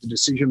talking about, like, the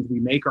decisions we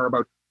make are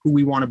about who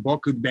we want to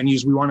book, who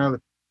venues we want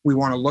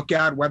to look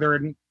at,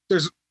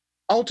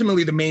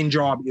 ultimately the main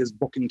job is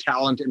booking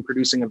talent and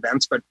producing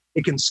events, but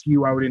it can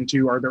skew out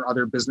into, are there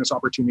other business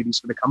opportunities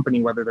for the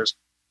company, whether there's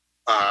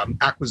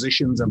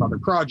acquisitions of other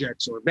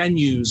projects or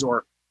venues,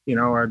 or,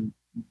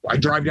 I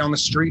drive down the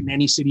street in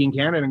any city in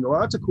Canada and go, oh,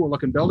 that's a cool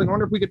looking building. I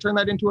wonder if we could turn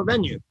that into a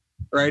venue.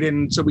 Right.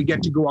 And so we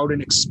get to go out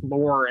and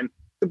explore. And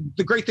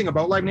the great thing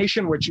about Live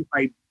Nation, which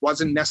I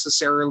wasn't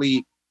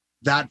necessarily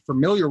that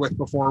familiar with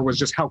before, was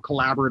just how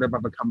collaborative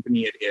of a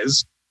company it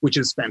is, which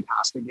is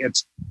fantastic.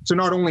 So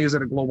not only is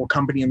it a global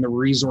company and the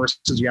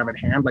resources you have at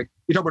hand, like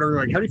you talk about earlier,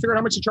 like, how do you figure out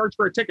how much to charge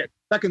for a ticket?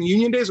 Back in the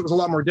union days, it was a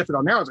lot more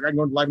difficult. Now it's like, I can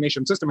go to the Live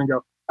Nation system and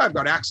go, I've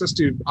got access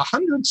to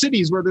 100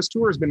 cities where this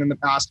tour has been in the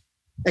past.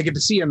 I get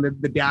to see, and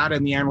the data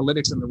and the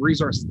analytics and the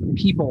resources, the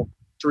people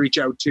to reach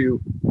out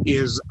to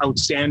is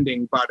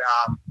outstanding. But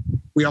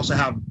we also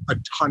have a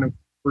ton of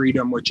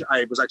freedom, which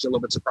I was actually a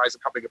little bit surprised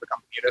at how big of a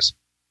company it is.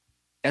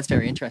 That's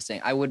very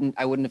interesting. I wouldn't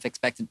have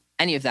expected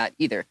any of that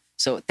either.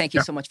 So thank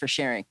you so much for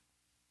sharing.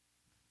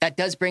 That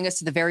does bring us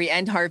to the very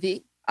end,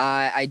 Harvey.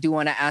 I do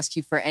want to ask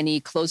you for any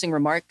closing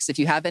remarks, if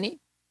you have any.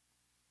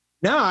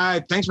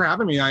 No, thanks for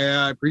having me.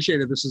 I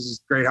appreciate it. This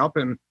is great help.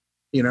 And,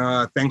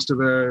 thanks to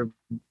the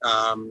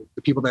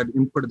people that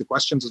inputted the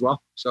questions as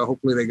well. So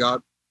hopefully they got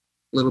a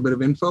little bit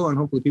of info, and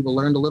hopefully people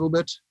learned a little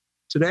bit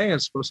today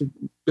as opposed to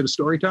a bit of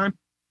story time.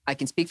 I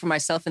can speak for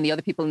myself and the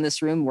other people in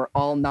this room. We're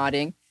all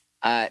nodding.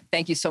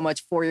 Thank you so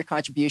much for your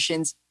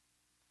contributions.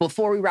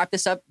 Before we wrap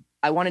this up,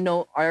 I want to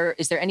know,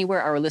 is there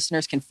anywhere our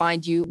listeners can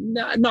find you?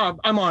 No,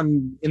 I'm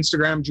on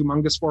Instagram,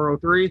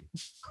 Jumungus403.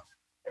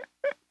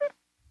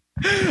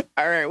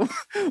 All right.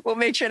 We'll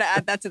make sure to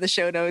add that to the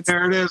show notes.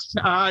 There it is.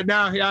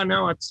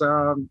 It's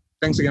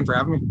thanks again for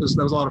having me.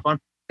 That was a lot of fun.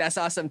 That's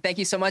awesome. Thank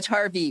you so much,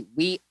 Harvey.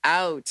 We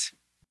out.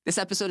 This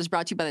episode is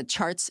brought to you by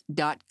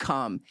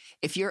thecharts.com.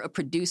 If you're a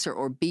producer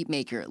or beat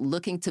maker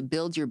looking to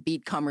build your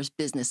beat commerce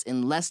business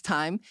in less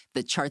time,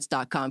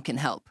 thecharts.com can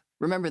help.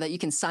 Remember that you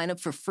can sign up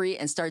for free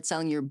and start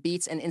selling your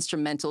beats and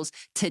instrumentals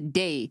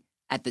today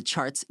at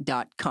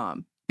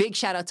thecharts.com. Big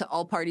shout out to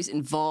all parties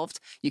involved.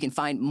 You can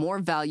find more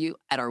value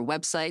at our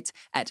website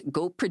at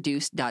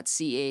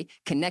goproduce.ca.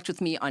 Connect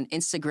with me on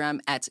Instagram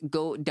at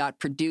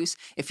go.produce.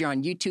 If you're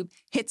on YouTube,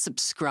 hit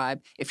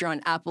subscribe. If you're on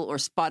Apple or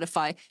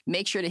Spotify,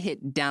 make sure to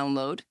hit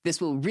download.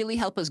 This will really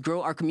help us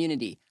grow our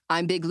community.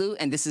 I'm Big Lou,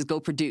 and this is Go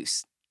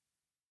Produce.